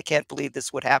God, I can't believe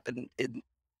this would happen in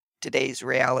today's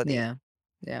reality." Yeah.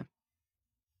 Yeah.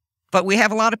 But we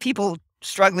have a lot of people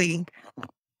struggling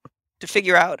to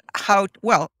figure out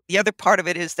well, the other part of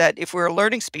it is that if we're a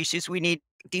learning species, we need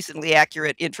decently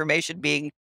accurate information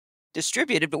being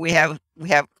distributed, but we have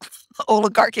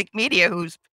oligarchic media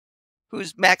who's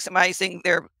maximizing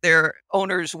their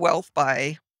owners' wealth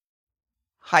by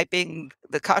hyping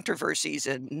the controversies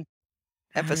and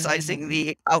emphasizing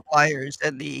the outliers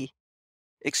and the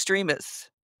extremists,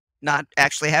 not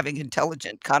actually having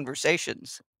intelligent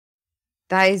conversations.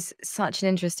 That is such an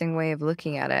interesting way of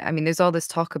looking at it. I mean, there's all this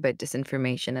talk about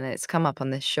disinformation, and it's come up on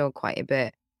this show quite a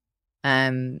bit.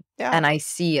 Yeah. And I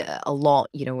see a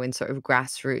lot, in sort of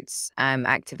grassroots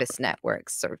activist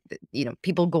networks, sort of,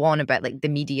 people go on about like the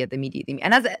media,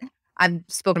 and I've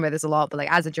spoken about this a lot, but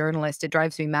like as a journalist, it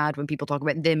drives me mad when people talk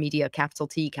about the media, capital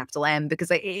T, capital M, because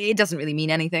like, it doesn't really mean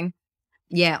anything.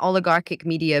 Yeah, oligarchic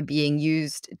media being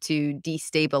used to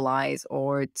destabilize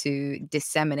or to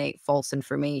disseminate false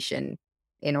information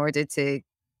in order to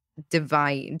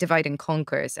divide and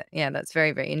conquer. So, yeah, that's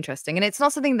very, very interesting. And it's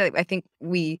not something that I think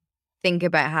we think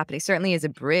about happening, certainly as a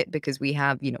Brit, because we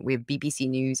have, we have BBC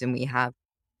News and we have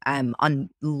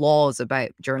laws about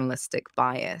journalistic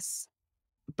bias.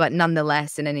 But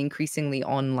nonetheless, in an increasingly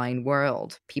online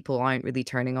world, people aren't really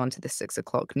turning on to the 6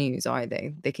 o'clock news, are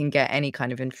they? They can get any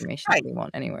kind of information that Right. they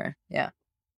want anywhere. Yeah.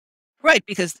 Right,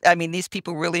 because, I mean, these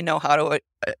people really know how to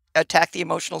attack the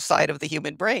emotional side of the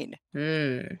human brain.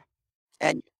 Mm.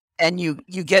 And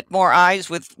you get more eyes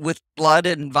with blood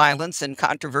and violence and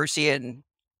controversy and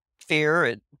fear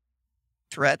and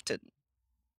threat,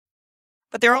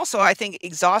 but they're also, I think,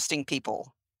 exhausting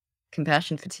people.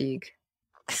 Compassion fatigue.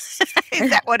 Is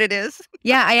that what it is?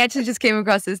 Yeah, I actually just came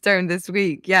across this term this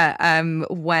week. Yeah,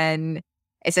 when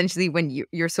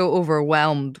you're so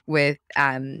overwhelmed with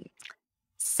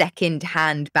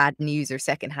secondhand bad news or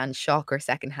secondhand shock or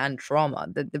secondhand trauma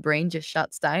that the brain just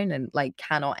shuts down and like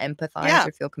cannot empathize Yeah.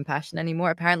 or feel compassion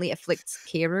anymore. Apparently, it afflicts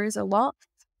carers a lot,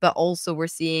 but also we're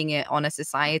seeing it on a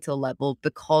societal level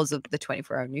because of the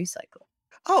 24-hour news cycle.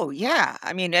 Oh, yeah.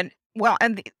 I mean, and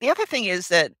the other thing is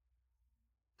that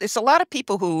there's a lot of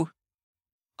people who,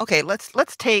 okay, let's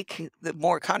take the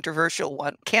more controversial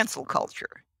one, cancel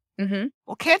culture. Mm-hmm.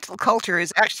 Well, cancel culture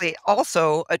is actually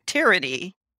also a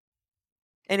tyranny,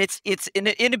 and it's an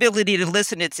inability to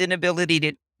listen, it's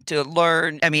inability to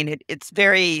learn. I mean, it's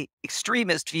very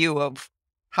extremist view of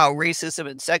how racism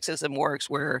and sexism works,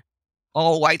 where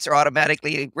all whites are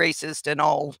automatically racist and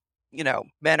all,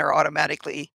 men are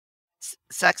automatically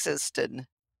sexist,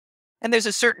 and there's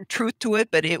a certain truth to it,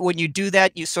 but when you do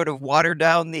that, you sort of water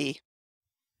down the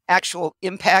actual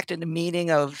impact and the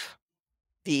meaning of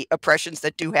the oppressions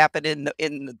that do happen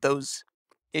in those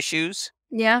issues.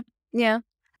 Yeah, yeah.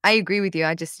 I agree with you.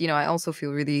 I just, I also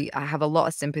feel I have a lot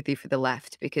of sympathy for the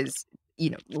left because,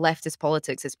 leftist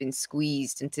politics has been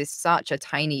squeezed into such a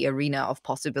tiny arena of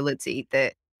possibility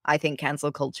that I think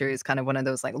cancel culture is kind of one of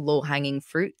those like low-hanging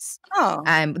fruits. Oh.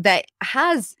 That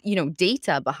has,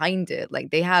 data behind it.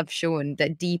 Like they have shown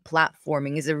that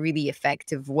deplatforming is a really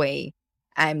effective way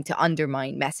to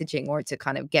undermine messaging or to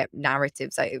kind of get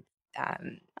narratives out of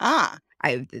Ah.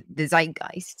 the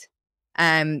zeitgeist.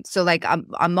 So like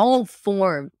I'm all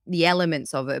for the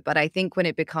elements of it, but I think when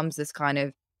it becomes this kind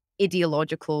of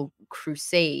ideological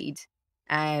crusade,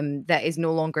 that is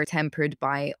no longer tempered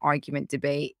by argument,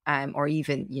 debate, or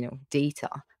even, data,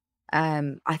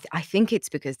 I think it's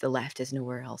because the left has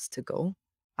nowhere else to go.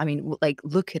 I mean, like,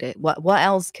 look at it. What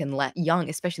else can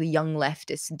especially young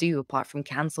leftists do apart from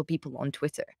cancel people on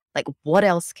Twitter? Like, what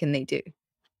else can they do?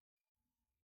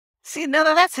 See, now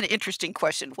that's an interesting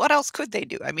question. What else could they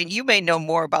do? I mean, you may know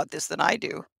more about this than I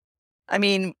do. I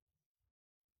mean,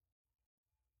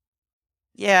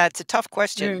 yeah, it's a tough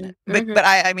question, Mm, but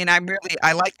mhm, I mean,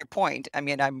 I like your point. I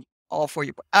mean, I'm all for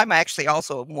you. I'm actually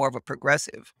also more of a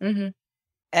progressive, mhm.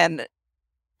 and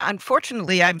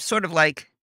unfortunately, I'm sort of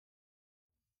like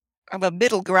I'm a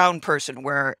middle ground person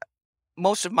where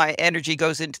most of my energy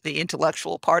goes into the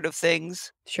intellectual part of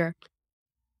things Sure.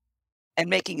 and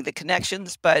making the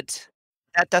connections, but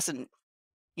that doesn't,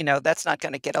 that's not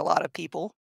going to get a lot of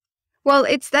people. Well,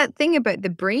 it's that thing about the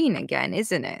brain again,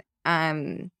 isn't it?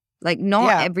 Like not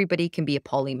Yeah, everybody can be a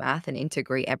polymath and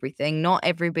integrate everything. Not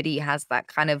everybody has that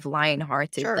kind of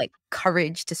lion-hearted sure. like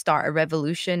courage to start a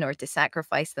revolution or to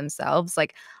sacrifice themselves.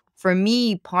 Like for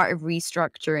me, part of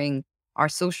restructuring our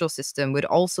social system would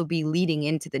also be leading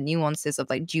into the nuances of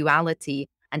like duality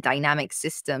and dynamic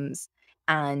systems,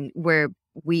 and where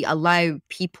we allow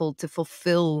people to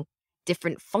fulfill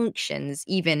different functions,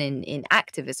 even in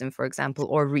activism, for example,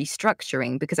 or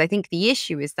restructuring. Because I think the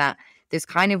issue is that there's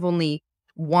kind of only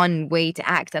one way to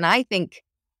act. And I think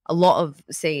a lot of,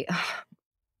 say,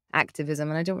 activism,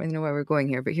 and I don't really know where we're going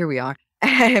here, but here we are,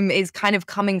 is kind of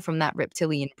coming from that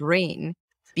reptilian brain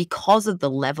because of the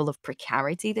level of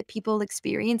precarity that people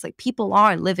experience. Like people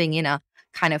are living in a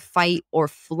kind of fight or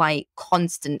flight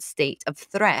constant state of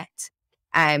threat.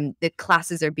 The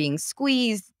classes are being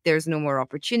squeezed, there's no more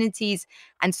opportunities.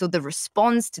 And so the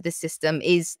response to the system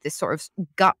is this sort of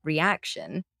gut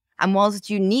reaction. And whilst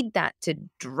you need that to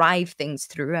drive things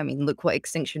through, I mean, look what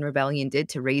Extinction Rebellion did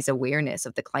to raise awareness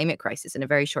of the climate crisis in a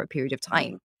very short period of Mm.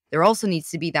 time. There also needs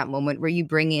to be that moment where you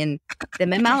bring in the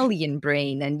mammalian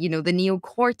brain and, the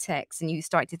neocortex, and you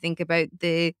start to think about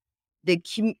the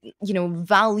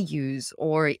values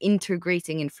or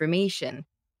integrating information.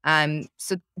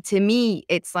 So to me,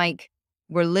 it's like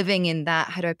we're living in that,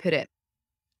 how do I put it?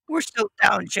 We're still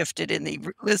downshifted in the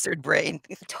lizard brain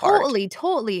part. Totally,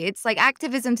 totally. It's like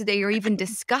activism today or even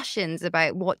discussions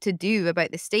about what to do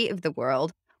about the state of the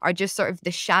world are just sort of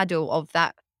the shadow of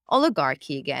that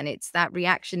oligarchy again. It's that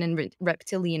reaction in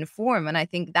reptilian form. And I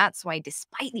think that's why,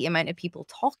 despite the amount of people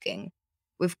talking,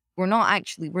 we're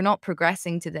not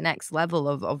progressing to the next level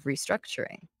of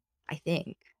restructuring, I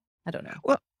think. I don't know.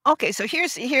 Well, okay, so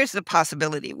here's the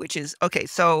possibility, which is okay,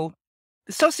 so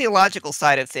the sociological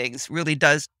side of things really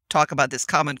does talk about this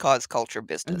common cause culture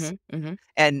business. Hmm, hmm.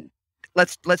 And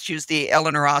let's use the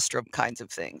Eleanor Ostrom kinds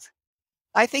of things.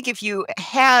 I think if you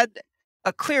had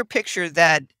a clear picture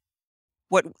that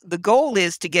what the goal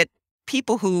is to get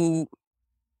people who,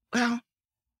 well,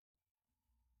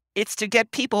 it's to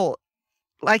get people,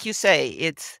 like you say,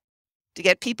 it's to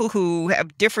get people who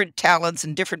have different talents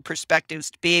and different perspectives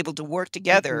to be able to work Hmm,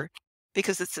 together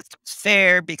because it's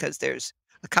fair, because there's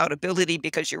accountability,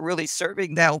 because you're really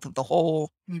serving the health of the whole,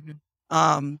 hmm.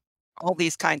 um, all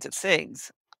these kinds of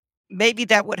things. Maybe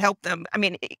that would help them. I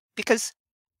mean, because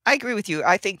I agree with you.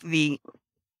 I think the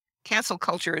cancel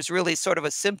culture is really sort of a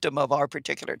symptom of our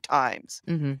particular times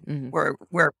Hmm, hmm.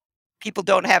 where people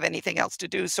don't have anything else to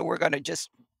do. So we're going to just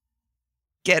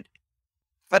get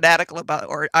fanatical about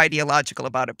or ideological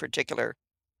about a particular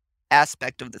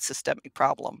aspect of the systemic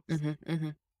problem. Hmm, hmm.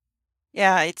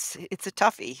 Yeah, it's a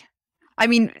toughie. I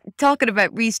mean, talking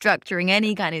about restructuring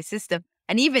any kind of system,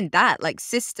 and even that, like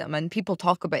system, and people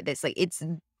talk about this, like it's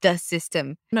the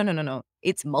system. No, no, no, no.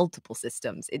 It's multiple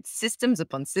systems. It's systems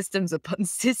upon systems upon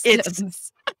It's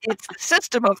systems. it's the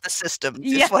system of the systems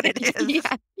is Yeah, what it is.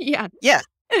 yeah, yeah. Yes,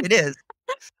 it is.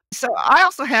 So I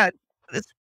also had this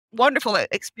wonderful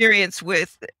experience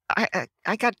with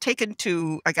I got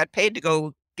paid to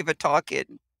go give a talk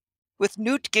in with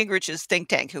Newt Gingrich's think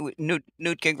tank. Newt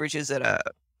Gingrich is a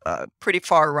pretty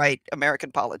far right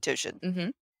American politician.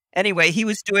 Mhm, Anyway, he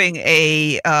was doing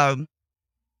a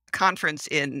conference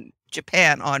in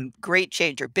Japan on great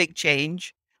change or big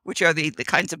change, which are the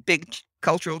kinds of big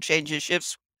cultural changes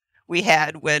shifts we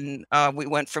had when we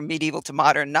went from medieval to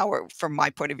modern. Now, from my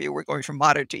point of view, we're going from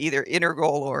modern to either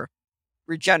integral or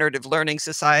regenerative learning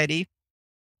society.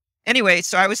 Anyway,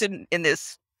 so I was in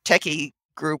this techie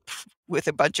group with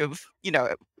a bunch of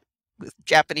with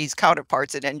Japanese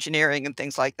counterparts in engineering and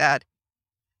things like that.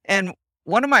 And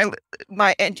one of my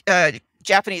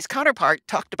Japanese counterpart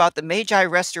talked about the Meiji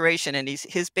Restoration, and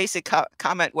his basic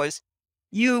comment was,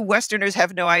 "You Westerners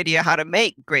have no idea how to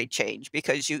make great change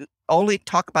because you only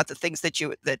talk about the things that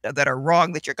that are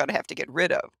wrong that you're going to have to get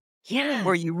rid of. Yeah.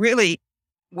 Where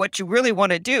what you really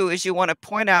want to do is you want to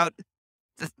point out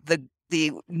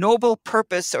the noble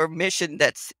purpose or mission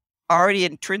that's already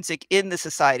intrinsic in the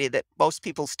society that most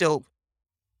people still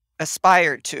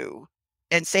aspire to,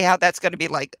 and say how that's going to be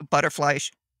like a butterfly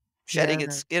shedding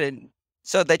its Yeah. skin, and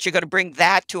so that you're going to bring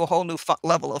that to a whole new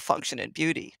level of function and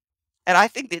beauty. And I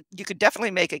think that you could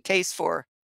definitely make a case for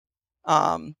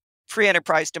um, free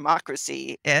enterprise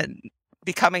democracy and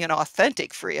becoming an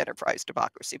authentic free enterprise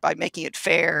democracy by making it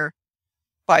fair,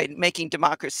 by making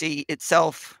democracy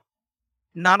itself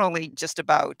not only just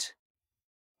about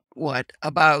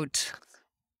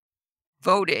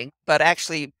voting, but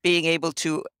actually being able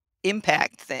to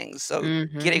impact things. So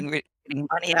Hmm. getting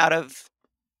money out of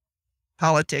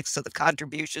politics so the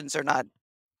contributions are not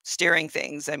steering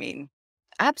things. I mean,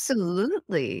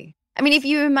 Absolutely. I mean, if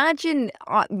you imagine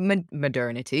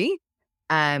modernity,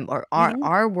 or mhm,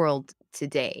 our world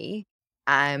today,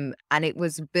 and it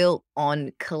was built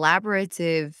on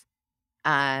collaborative,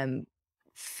 um,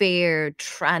 fair,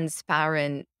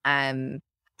 transparent,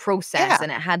 process, yeah,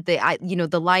 and it had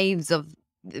the lives of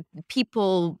the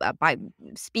people, by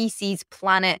species,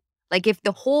 planet. Like if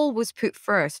the whole was put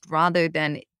first rather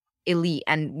than elite,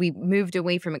 and we moved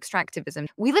away from extractivism,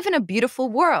 we live in a beautiful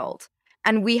world.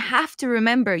 And we have to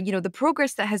remember, the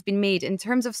progress that has been made in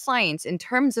terms of science, in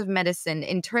terms of medicine,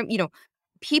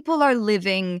 people are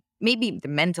living maybe the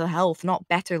mental health, not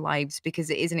better lives, because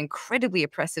it is an incredibly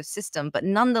oppressive system. But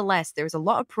nonetheless, there's a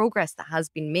lot of progress that has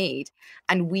been made.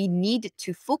 And we need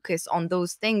to focus on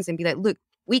those things and be like, look,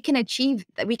 we can achieve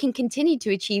that. We can continue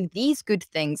to achieve these good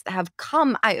things that have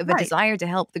come out of a right, desire to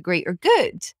help the greater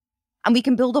good. And we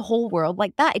can build a whole world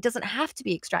like that. It doesn't have to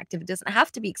be extractive. It doesn't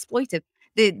have to be exploitive.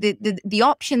 The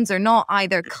options are not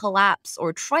either collapse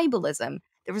or tribalism.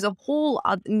 There was a whole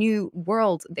new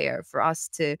world there for us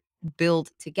to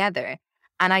build together.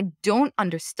 And I don't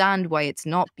understand why it's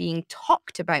not being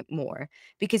talked about more.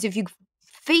 Because if you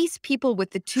face people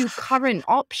with the two current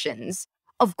options,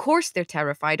 of course they're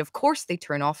terrified. Of course they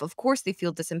turn off. Of course they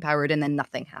feel disempowered, and then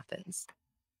nothing happens.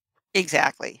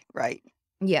 exactly, right.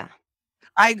 Yeah.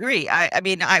 I agree. I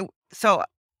mean, so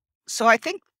I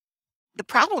think the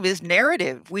problem is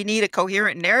narrative. We need a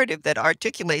coherent narrative that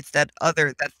articulates that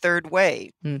third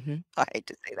way. Hmm. I hate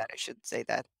to say that. I shouldn't say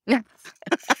that.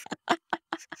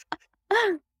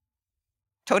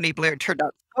 Tony Blair turned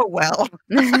out so well.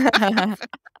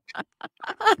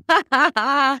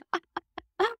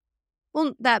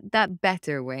 Well, that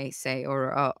better way, say,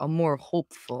 or a more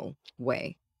hopeful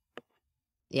way.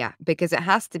 Yeah, because it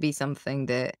has to be something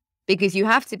that, because you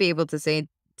have to be able to say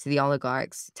to the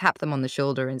oligarchs, tap them on the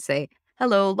shoulder and say,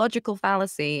 "Hello, logical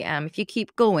fallacy. If you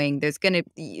keep going,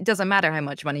 it doesn't matter how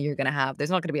much money you're gonna have. There's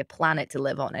not gonna be a planet to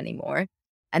live on anymore."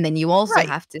 And then you also Right.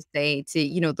 have to say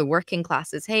to, the working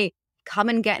classes, "Hey, come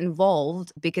and get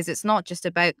involved," because it's not just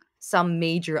about some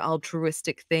major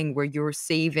altruistic thing where you're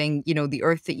saving, the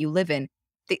earth that you live in.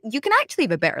 You can actually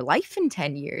have a better life in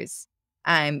 10 years,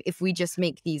 if we just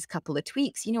make these couple of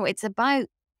tweaks. It's about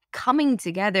coming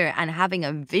together and having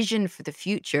a vision for the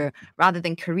future rather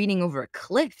than careening over a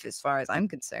cliff, as far as I'm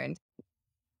concerned.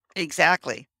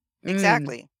 Exactly. Mm.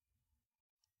 Exactly.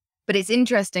 But it's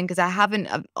interesting because I haven't,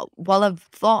 while I've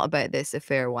thought about this a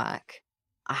fair whack,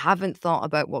 I haven't thought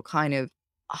about what kind of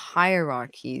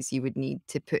hierarchies you would need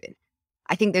to put in.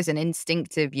 I think there's an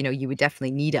instinctive, you would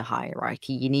definitely need a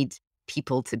hierarchy. You need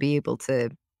people to be able to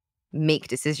make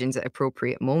decisions at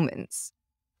appropriate moments.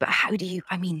 But how do you,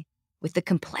 I mean, with the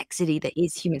complexity that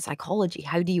is human psychology,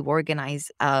 how do you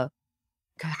organize a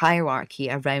hierarchy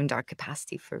around our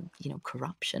capacity for,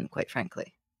 corruption, quite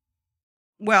frankly?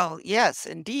 Well, yes,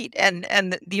 indeed. And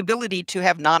the ability to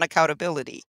have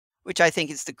non-accountability, which I think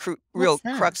is the What's real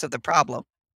that? crux of the problem.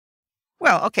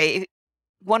 Well, okay,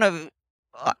 one of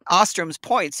Ostrom's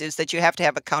points is that you have to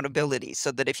have accountability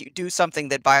so that if you do something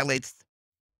that violates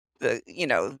the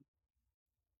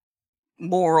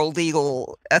moral,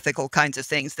 legal, ethical kinds of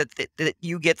things, that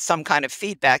you get some kind of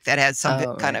feedback that has some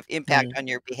Oh, kind right. of impact Mm, on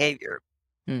your behavior.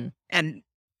 mm, And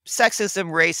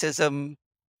sexism, racism,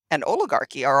 and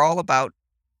oligarchy are all about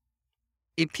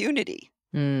impunity.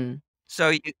 mm. So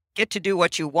you get to do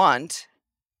what you want,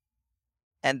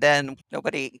 and then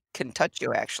nobody can touch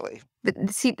you actually. But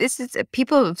see, this is,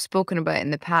 people have spoken about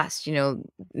in the past,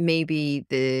 maybe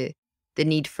the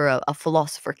need for a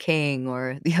philosopher king,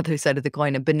 or the other side of the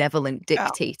coin, a benevolent Yeah.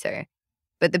 dictator.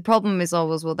 But the problem is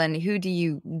always, well, then who do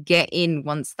you get in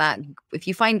once that, if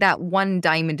you find that one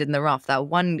diamond in the rough, that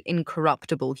one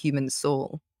incorruptible human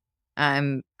soul,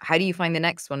 how do you find the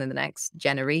next one in the next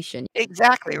generation?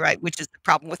 Exactly right, which is the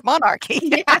problem with monarchy.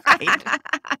 Yeah. Right.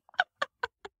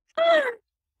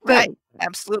 But Right.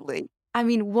 Absolutely. I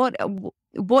mean, what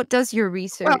does your Well, I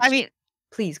research? mean,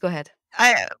 Please go ahead.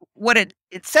 what it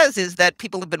says is that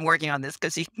people have been working on this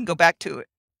because you can go back to it.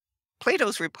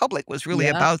 Plato's Republic was really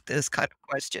Yeah. about this kind of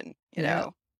question, you Yeah.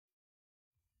 know?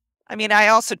 I mean, I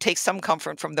also take some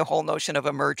comfort from the whole notion of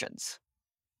emergence.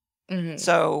 Hmm.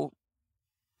 So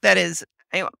that is,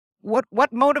 you know,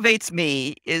 what motivates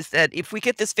me is that if we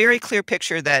get this very clear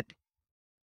picture that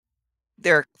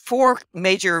there are four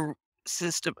major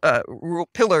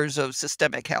pillars of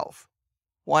systemic health.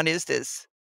 One is this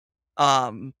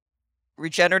um,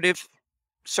 regenerative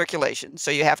circulation. So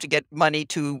you have to get money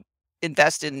to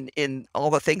invest in all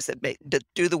the things that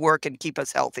do the work and keep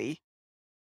us healthy.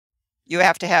 You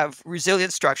have to have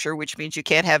resilient structure, which means you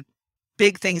can't have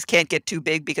big things can't get too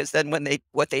big because then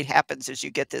what they happens is you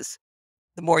get this,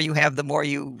 the more you have, the more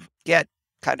you get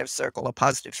kind of circle, a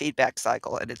positive feedback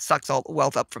cycle, and it sucks all the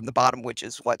wealth up from the bottom, which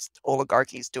is what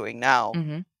oligarchies doing now.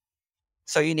 Hmm.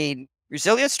 So you need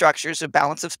resilient structures, a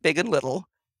balance of big and little,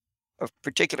 a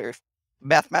particular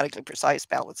mathematically precise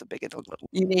balance of big and little.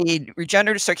 You need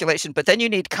regenerative circulation, but then you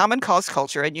need common cause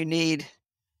culture and you need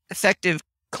effective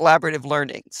collaborative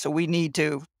learning. So we need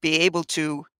to be able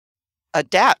to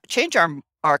adapt, change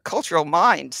our cultural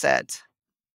mindset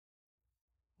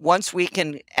once we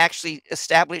can actually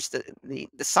establish the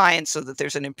science so that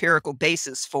there's an empirical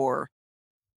basis for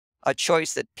a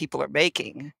choice that people are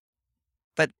making.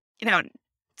 But, you know,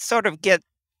 sort of get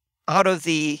out of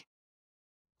the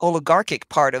oligarchic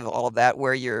part of all of that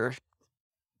where you're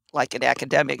like in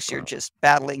academics, you're just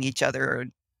battling each other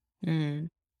Mm.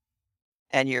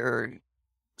 and you're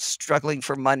struggling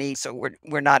for money. So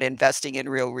we're not investing in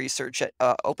real research,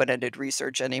 open-ended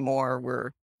research anymore.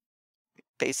 We're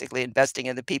basically investing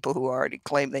in the people who already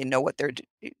claim they know what they're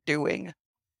doing.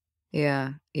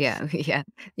 Yeah. Yeah. Yeah.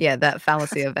 Yeah. That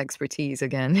fallacy of expertise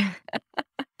again.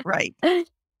 Right.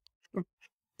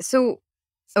 So,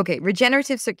 okay,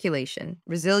 regenerative circulation,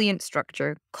 resilient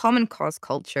structure, common cause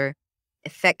culture,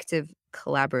 effective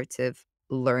collaborative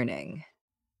learning.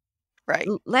 Right.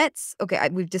 Let's, okay,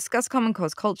 we've discussed common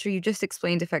cause culture. You just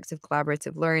explained effective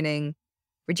collaborative learning,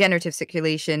 regenerative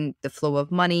circulation, the flow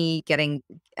of money, getting,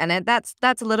 and that's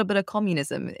a little bit of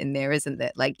communism in there, isn't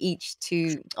it? Like each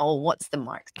to, oh, what's the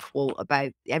Marx quote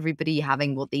about everybody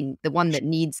having what the one that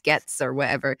needs gets or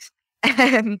whatever.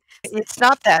 Um, It's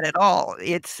not that at all.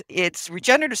 It's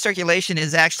regenerative circulation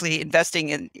is actually investing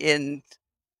in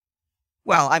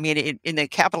well, I mean, in a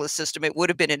capitalist system, it would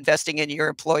have been investing in your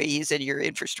employees and your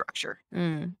infrastructure.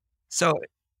 mm, So,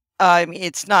 I mean,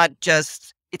 it's not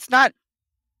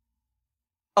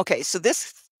okay. So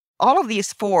all of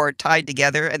these four are tied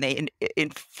together and they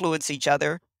influence each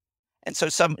other. And so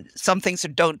some things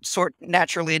don't sort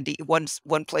naturally into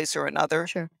one place or another.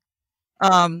 sure.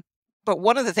 Um, but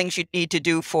one of the things you need to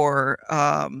do for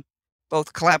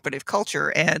both collaborative culture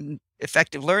and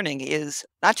effective learning is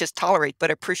not just tolerate, but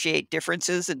appreciate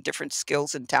differences and different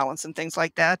skills and talents and things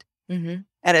like that. Hmm.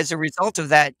 And as a result of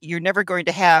that, you're never going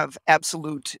to have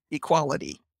absolute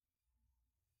equality.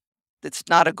 That's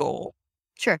not a goal.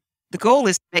 Sure. The goal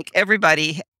is to make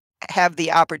everybody have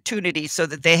the opportunity so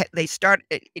that they start.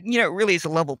 You know, it really is a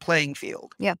level playing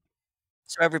field. Yeah.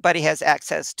 So everybody has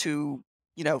access to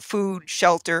food,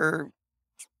 shelter,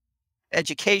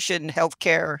 education,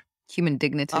 healthcare, Human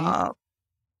dignity. uh,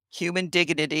 human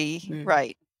dignity, Mm,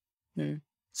 right. mm.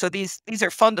 So these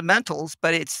are fundamentals,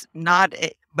 but it's not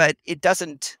but it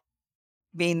doesn't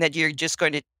mean that you're just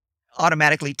going to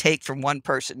automatically take from one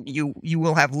person. You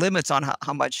will have limits on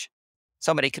how much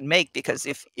somebody can make because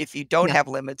if you don't Yeah. have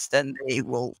limits, then they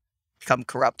will become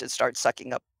corrupt and start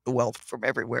sucking up the wealth from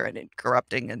everywhere and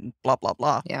corrupting and blah blah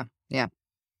blah. Yeah. Yeah.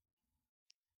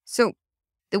 So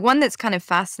the one that's kind of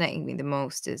fascinating me the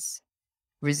most is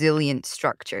resilient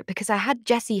structure because I had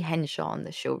Jessie Henshaw on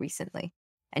the show recently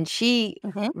and she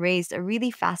Mhm. raised a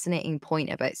really fascinating point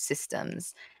about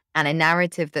systems and a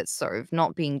narrative that's sort of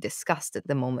not being discussed at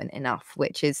the moment enough,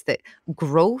 which is that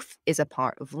growth is a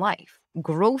part of life.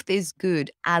 Growth is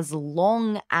good as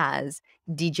long as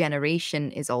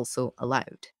degeneration is also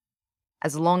allowed.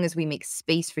 As long as we make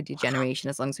space for degeneration,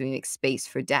 as long as we make space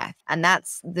for death. And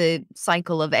that's the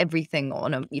cycle of everything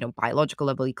on a, biological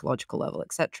level, ecological level,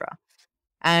 etc.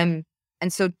 And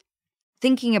so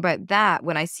thinking about that,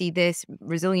 when I see this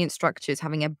resilient structures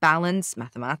having a balance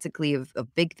mathematically of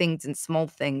big things and small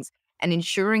things, and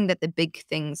ensuring that the big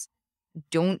things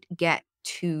don't get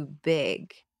too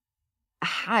big.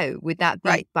 How would that be?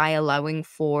 Right. By allowing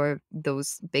for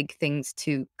those big things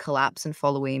to collapse and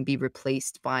fall away and be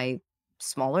replaced by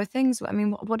smaller things? I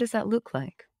mean, what does that look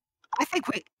like? I think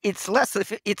it's less,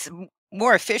 it's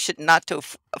more efficient not to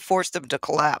force them to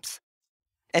collapse.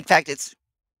 In fact, it's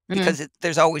Mm, because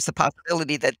there's always the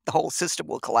possibility that the whole system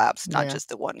will collapse, not yeah, just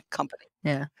the one company.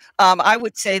 yeah. I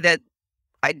would say that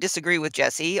I disagree with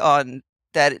Jesse on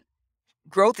that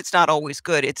growth is not always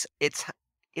good. It's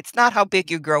not how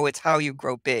big you grow, it's how you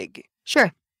grow big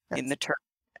Sure. in That's the term.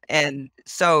 And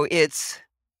so it's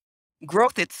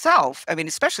growth itself. I mean,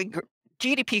 especially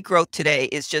GDP growth today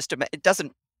is just it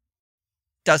doesn't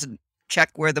check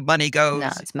where the money no,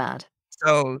 goes. it's mad.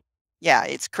 So yeah,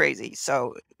 it's crazy.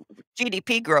 So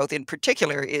GDP growth in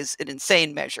particular is an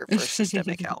insane measure for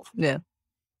systemic health. Yeah.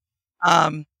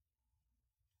 Um,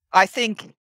 I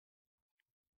think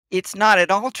it's not at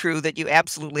all true that you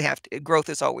absolutely have to growth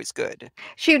is always good.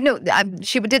 She no,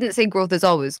 she didn't say growth is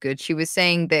always good. She was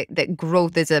saying that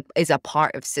growth is a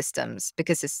part of systems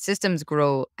because the systems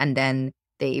grow and then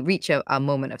they reach a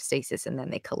moment of stasis and then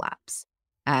they collapse.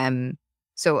 Um,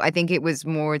 so I think it was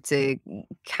more to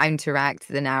counteract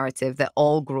the narrative that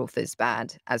all growth is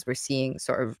bad, as we're seeing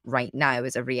sort of right now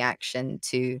as a reaction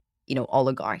to,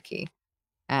 oligarchy.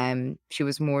 She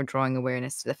was more drawing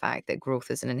awareness to the fact that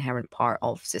growth is an inherent part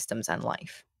of systems and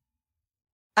life.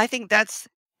 I think that's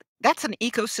an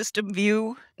ecosystem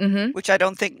view, Mhm. which I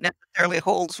don't think necessarily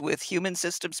holds with human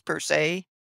systems per se.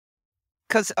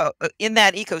 'Cause, in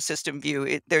that ecosystem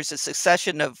view, there's a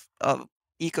succession of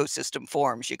ecosystem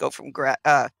forms. You go from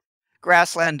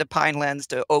grassland to pinelands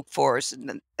to oak forest, and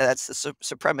then that's the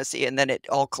supremacy, and then it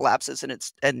all collapses, and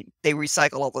they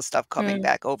recycle all the stuff coming Mm.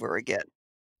 back over again.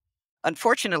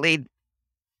 Unfortunately,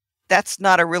 that's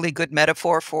not a really good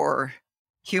metaphor for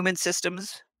human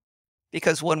systems,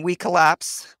 because when we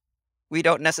collapse, we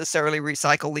don't necessarily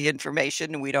recycle the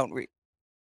information, and we don't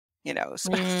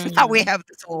so now we Mm. have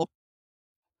this whole,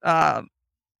 um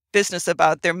business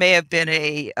about there may have been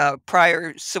a,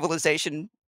 prior civilization.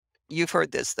 You've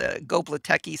heard this, the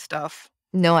Göbekli stuff?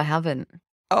 No, I haven't.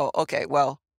 Oh, okay,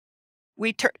 well,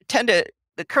 we tend to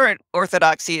the current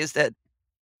orthodoxy is that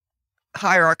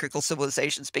hierarchical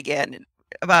civilizations began in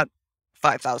about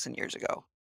 5,000 years ago,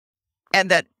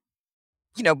 and that,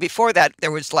 before that,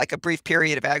 there was, like, a brief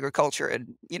period of agriculture,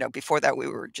 and, before that, we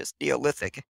were just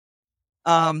Neolithic.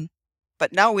 Um,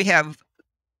 but now we have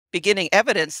beginning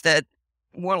evidence that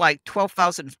more like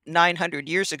 12,900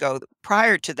 years ago,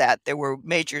 prior to that, there were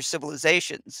major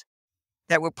civilizations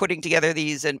that were putting together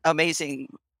these amazing,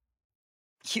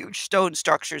 huge stone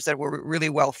structures that were really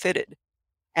well fitted.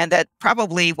 And that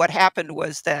probably what happened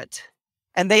was that,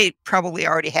 and they probably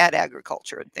already had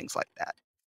agriculture and things like that.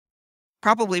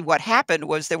 Probably what happened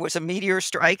was there was a meteor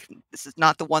strike. This is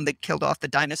not the one that killed off the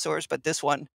dinosaurs, but this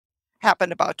one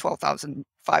happened about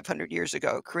 12,500 years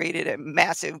ago, created a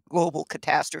massive global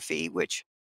catastrophe, which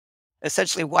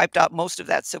essentially wiped out most of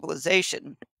that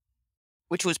civilization,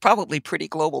 which was probably pretty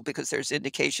global because there's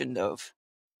indication of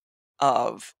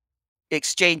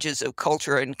exchanges of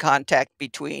culture and contact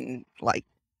between, like,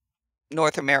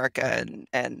 North America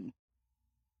and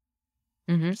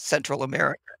Mhm. Central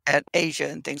America and Asia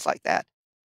and things like that.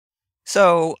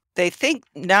 So, they think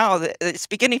now that it's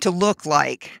beginning to look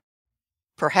like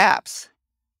perhaps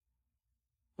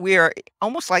we are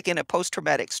almost like in a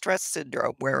post-traumatic stress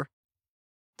syndrome where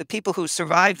the people who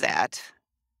survived that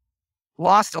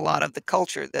lost a lot of the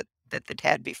culture that they'd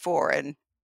had before and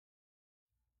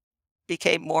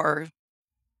became more,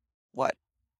 what,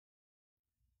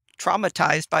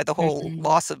 traumatized by the whole Mhm.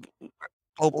 loss of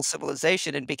global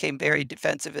civilization and became very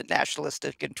defensive and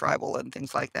nationalistic and tribal and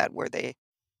things like that, where they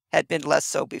had been less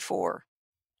so before.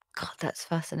 God, that's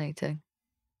fascinating.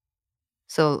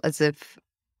 So as if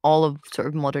all of sort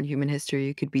of modern human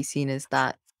history could be seen as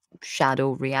that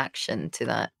shadow reaction to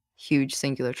that huge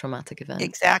singular traumatic event.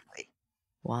 Exactly.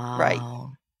 Right.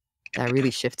 Wow. That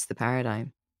really shifts the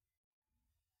paradigm.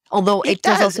 Although It it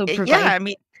does does. also Yeah, provide I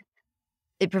mean,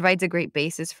 it provides a great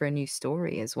basis for a new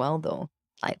story as well though.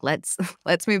 Like let's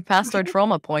let's move past our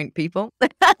trauma point, people.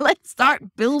 Let's start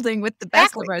building with the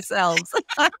best of exactly. ourselves.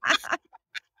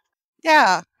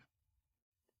 Yeah.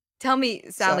 Tell me,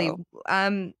 Sally, So,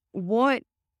 what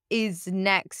is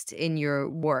next in your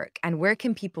work and where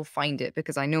can people find it?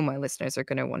 Because I know my listeners are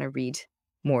going to want to read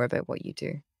more about what you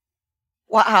do.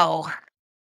 wow.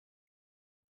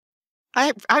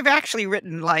 I've actually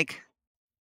written, like,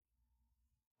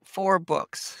 4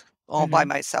 books all by Hmm.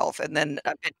 myself, and then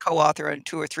I've been co-author on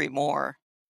 2 or 3 more.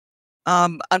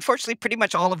 Unfortunately, pretty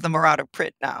much all of them are out of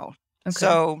print now.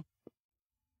 Okay. So,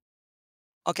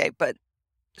 okay, but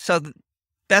so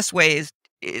best way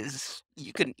is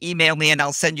you can email me and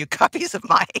I'll send you copies of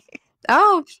my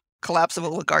Oh, Collapse of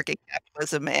Oligarchic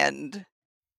Capitalism and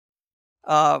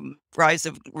Rise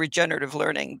of Regenerative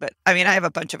Learning. But I mean, I have a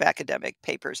bunch of academic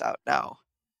papers out now.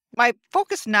 My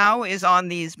focus now is on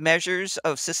these measures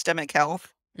of systemic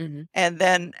health. mhm. And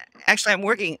then actually I'm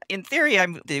working, in theory,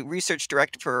 I'm the research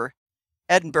director for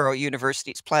Edinburgh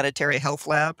University's Planetary Health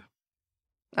Lab.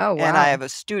 Oh, And I wow. have a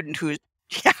student who's,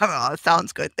 yeah, well, it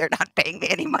sounds good. They're not paying me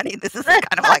any money. This is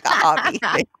kind of like a hobby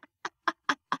thing.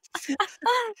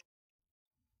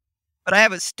 But I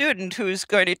have a student who's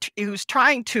who's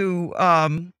trying to,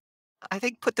 I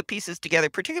think, put the pieces together,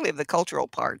 particularly of the cultural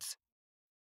parts,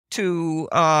 to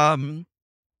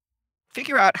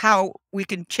figure out how we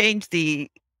can change the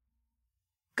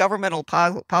governmental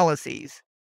policies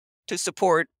to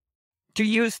support, to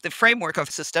use the framework of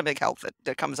systemic health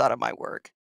that comes out of my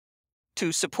work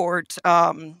to support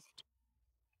the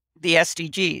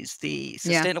SDGs, the Yeah,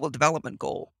 Sustainable Development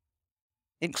Goal,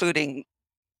 including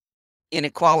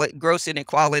inequality, gross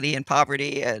inequality and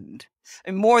poverty, and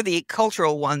more the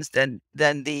cultural ones than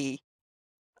the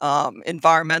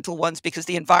environmental ones, because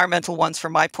the environmental ones,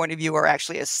 from my point of view, are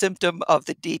actually a symptom of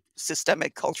the deep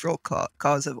systemic cultural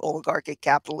cause of oligarchic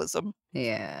capitalism.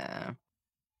 yeah,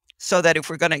 So that if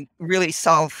we're going to really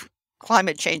solve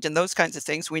climate change and those kinds of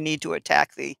things, we need to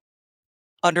attack the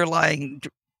underlying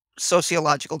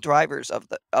sociological drivers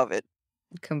of it.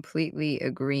 completely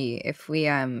agree. If we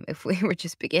were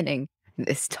just beginning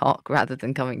this talk rather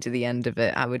than coming to the end of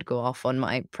it, I would go off on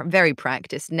my very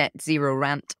practiced net zero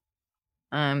rant.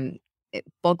 Um, it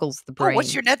boggles the Oh, what's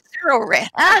brain. your net zero rant,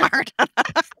 Ah! Bart?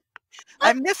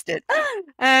 I missed it.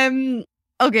 um,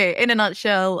 okay, in a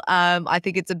nutshell, I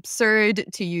think it's absurd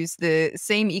to use the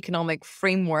same economic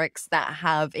frameworks that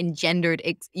have engendered,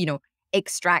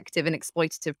 extractive and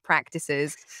exploitative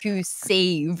practices to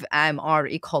save our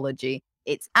ecology.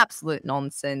 It's absolute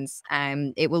nonsense.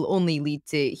 It will only lead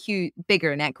to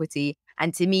bigger inequity.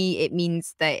 And to me, it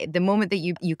means that the moment that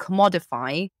you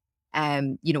commodify,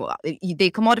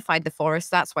 they commodified the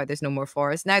forest. That's why there's no more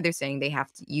forest. Now they're saying they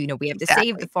have to, we have to save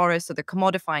the Exactly. forest. So they're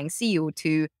commodifying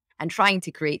CO2 and trying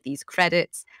to create these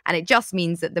credits. And it just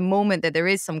means that the moment that there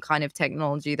is some kind of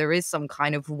technology, there is some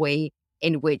kind of way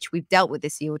in which we've dealt with the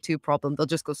CO2 problem, they'll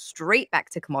just go straight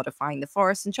back to commodifying the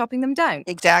forests and chopping them down.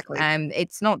 Exactly.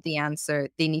 It's not the answer.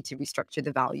 They need to restructure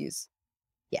the values.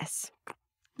 Yes.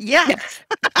 Yes.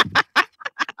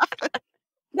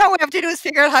 Now what we have to do is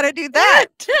figure out how to do that.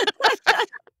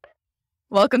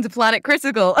 Welcome to Planet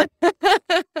Critical.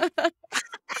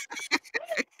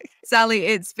 Sally,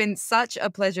 it's been such a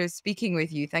pleasure speaking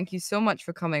with you. Thank you so much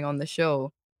for coming on the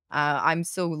show. I'm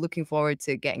so looking forward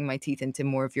to getting my teeth into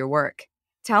more of your work.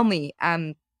 Tell me,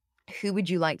 who would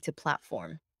you like to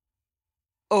platform?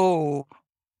 Oh,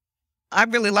 I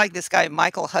really like this guy,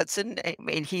 Michael Hudson. I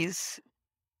mean, he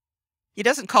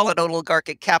doesn't call it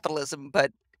oligarchic capitalism,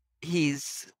 but he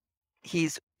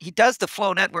does the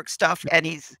flow network stuff, and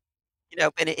he's,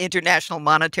 been in international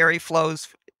monetary flows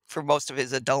for most of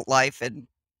his adult life, and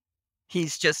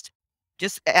he's just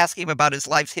ask him about his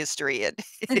life's history, and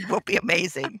it will be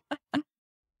amazing.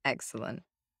 Excellent.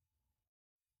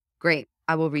 Great.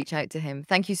 I will reach out to him.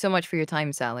 Thank you so much for your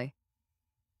time, Sally.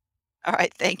 All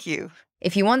right, thank you.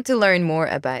 If you want to learn more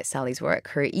about Sally's work,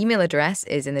 her email address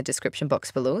is in the description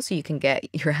box below, so you can get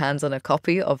your hands on a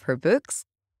copy of her books.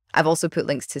 I've also put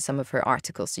links to some of her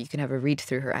articles so you can have a read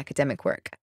through her academic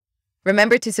work.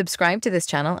 Remember to subscribe to this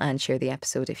channel and share the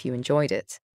episode if you enjoyed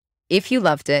it. If you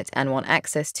loved it and want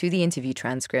access to the interview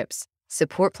transcripts,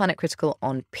 support Planet Critical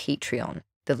on Patreon.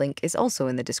 The link is also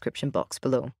in the description box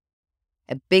below.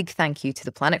 A big thank you to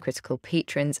the Planet Critical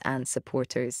patrons and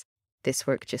supporters. This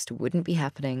work just wouldn't be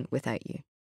happening without you.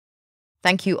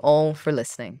 Thank you all for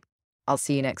listening. I'll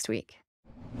see you next week.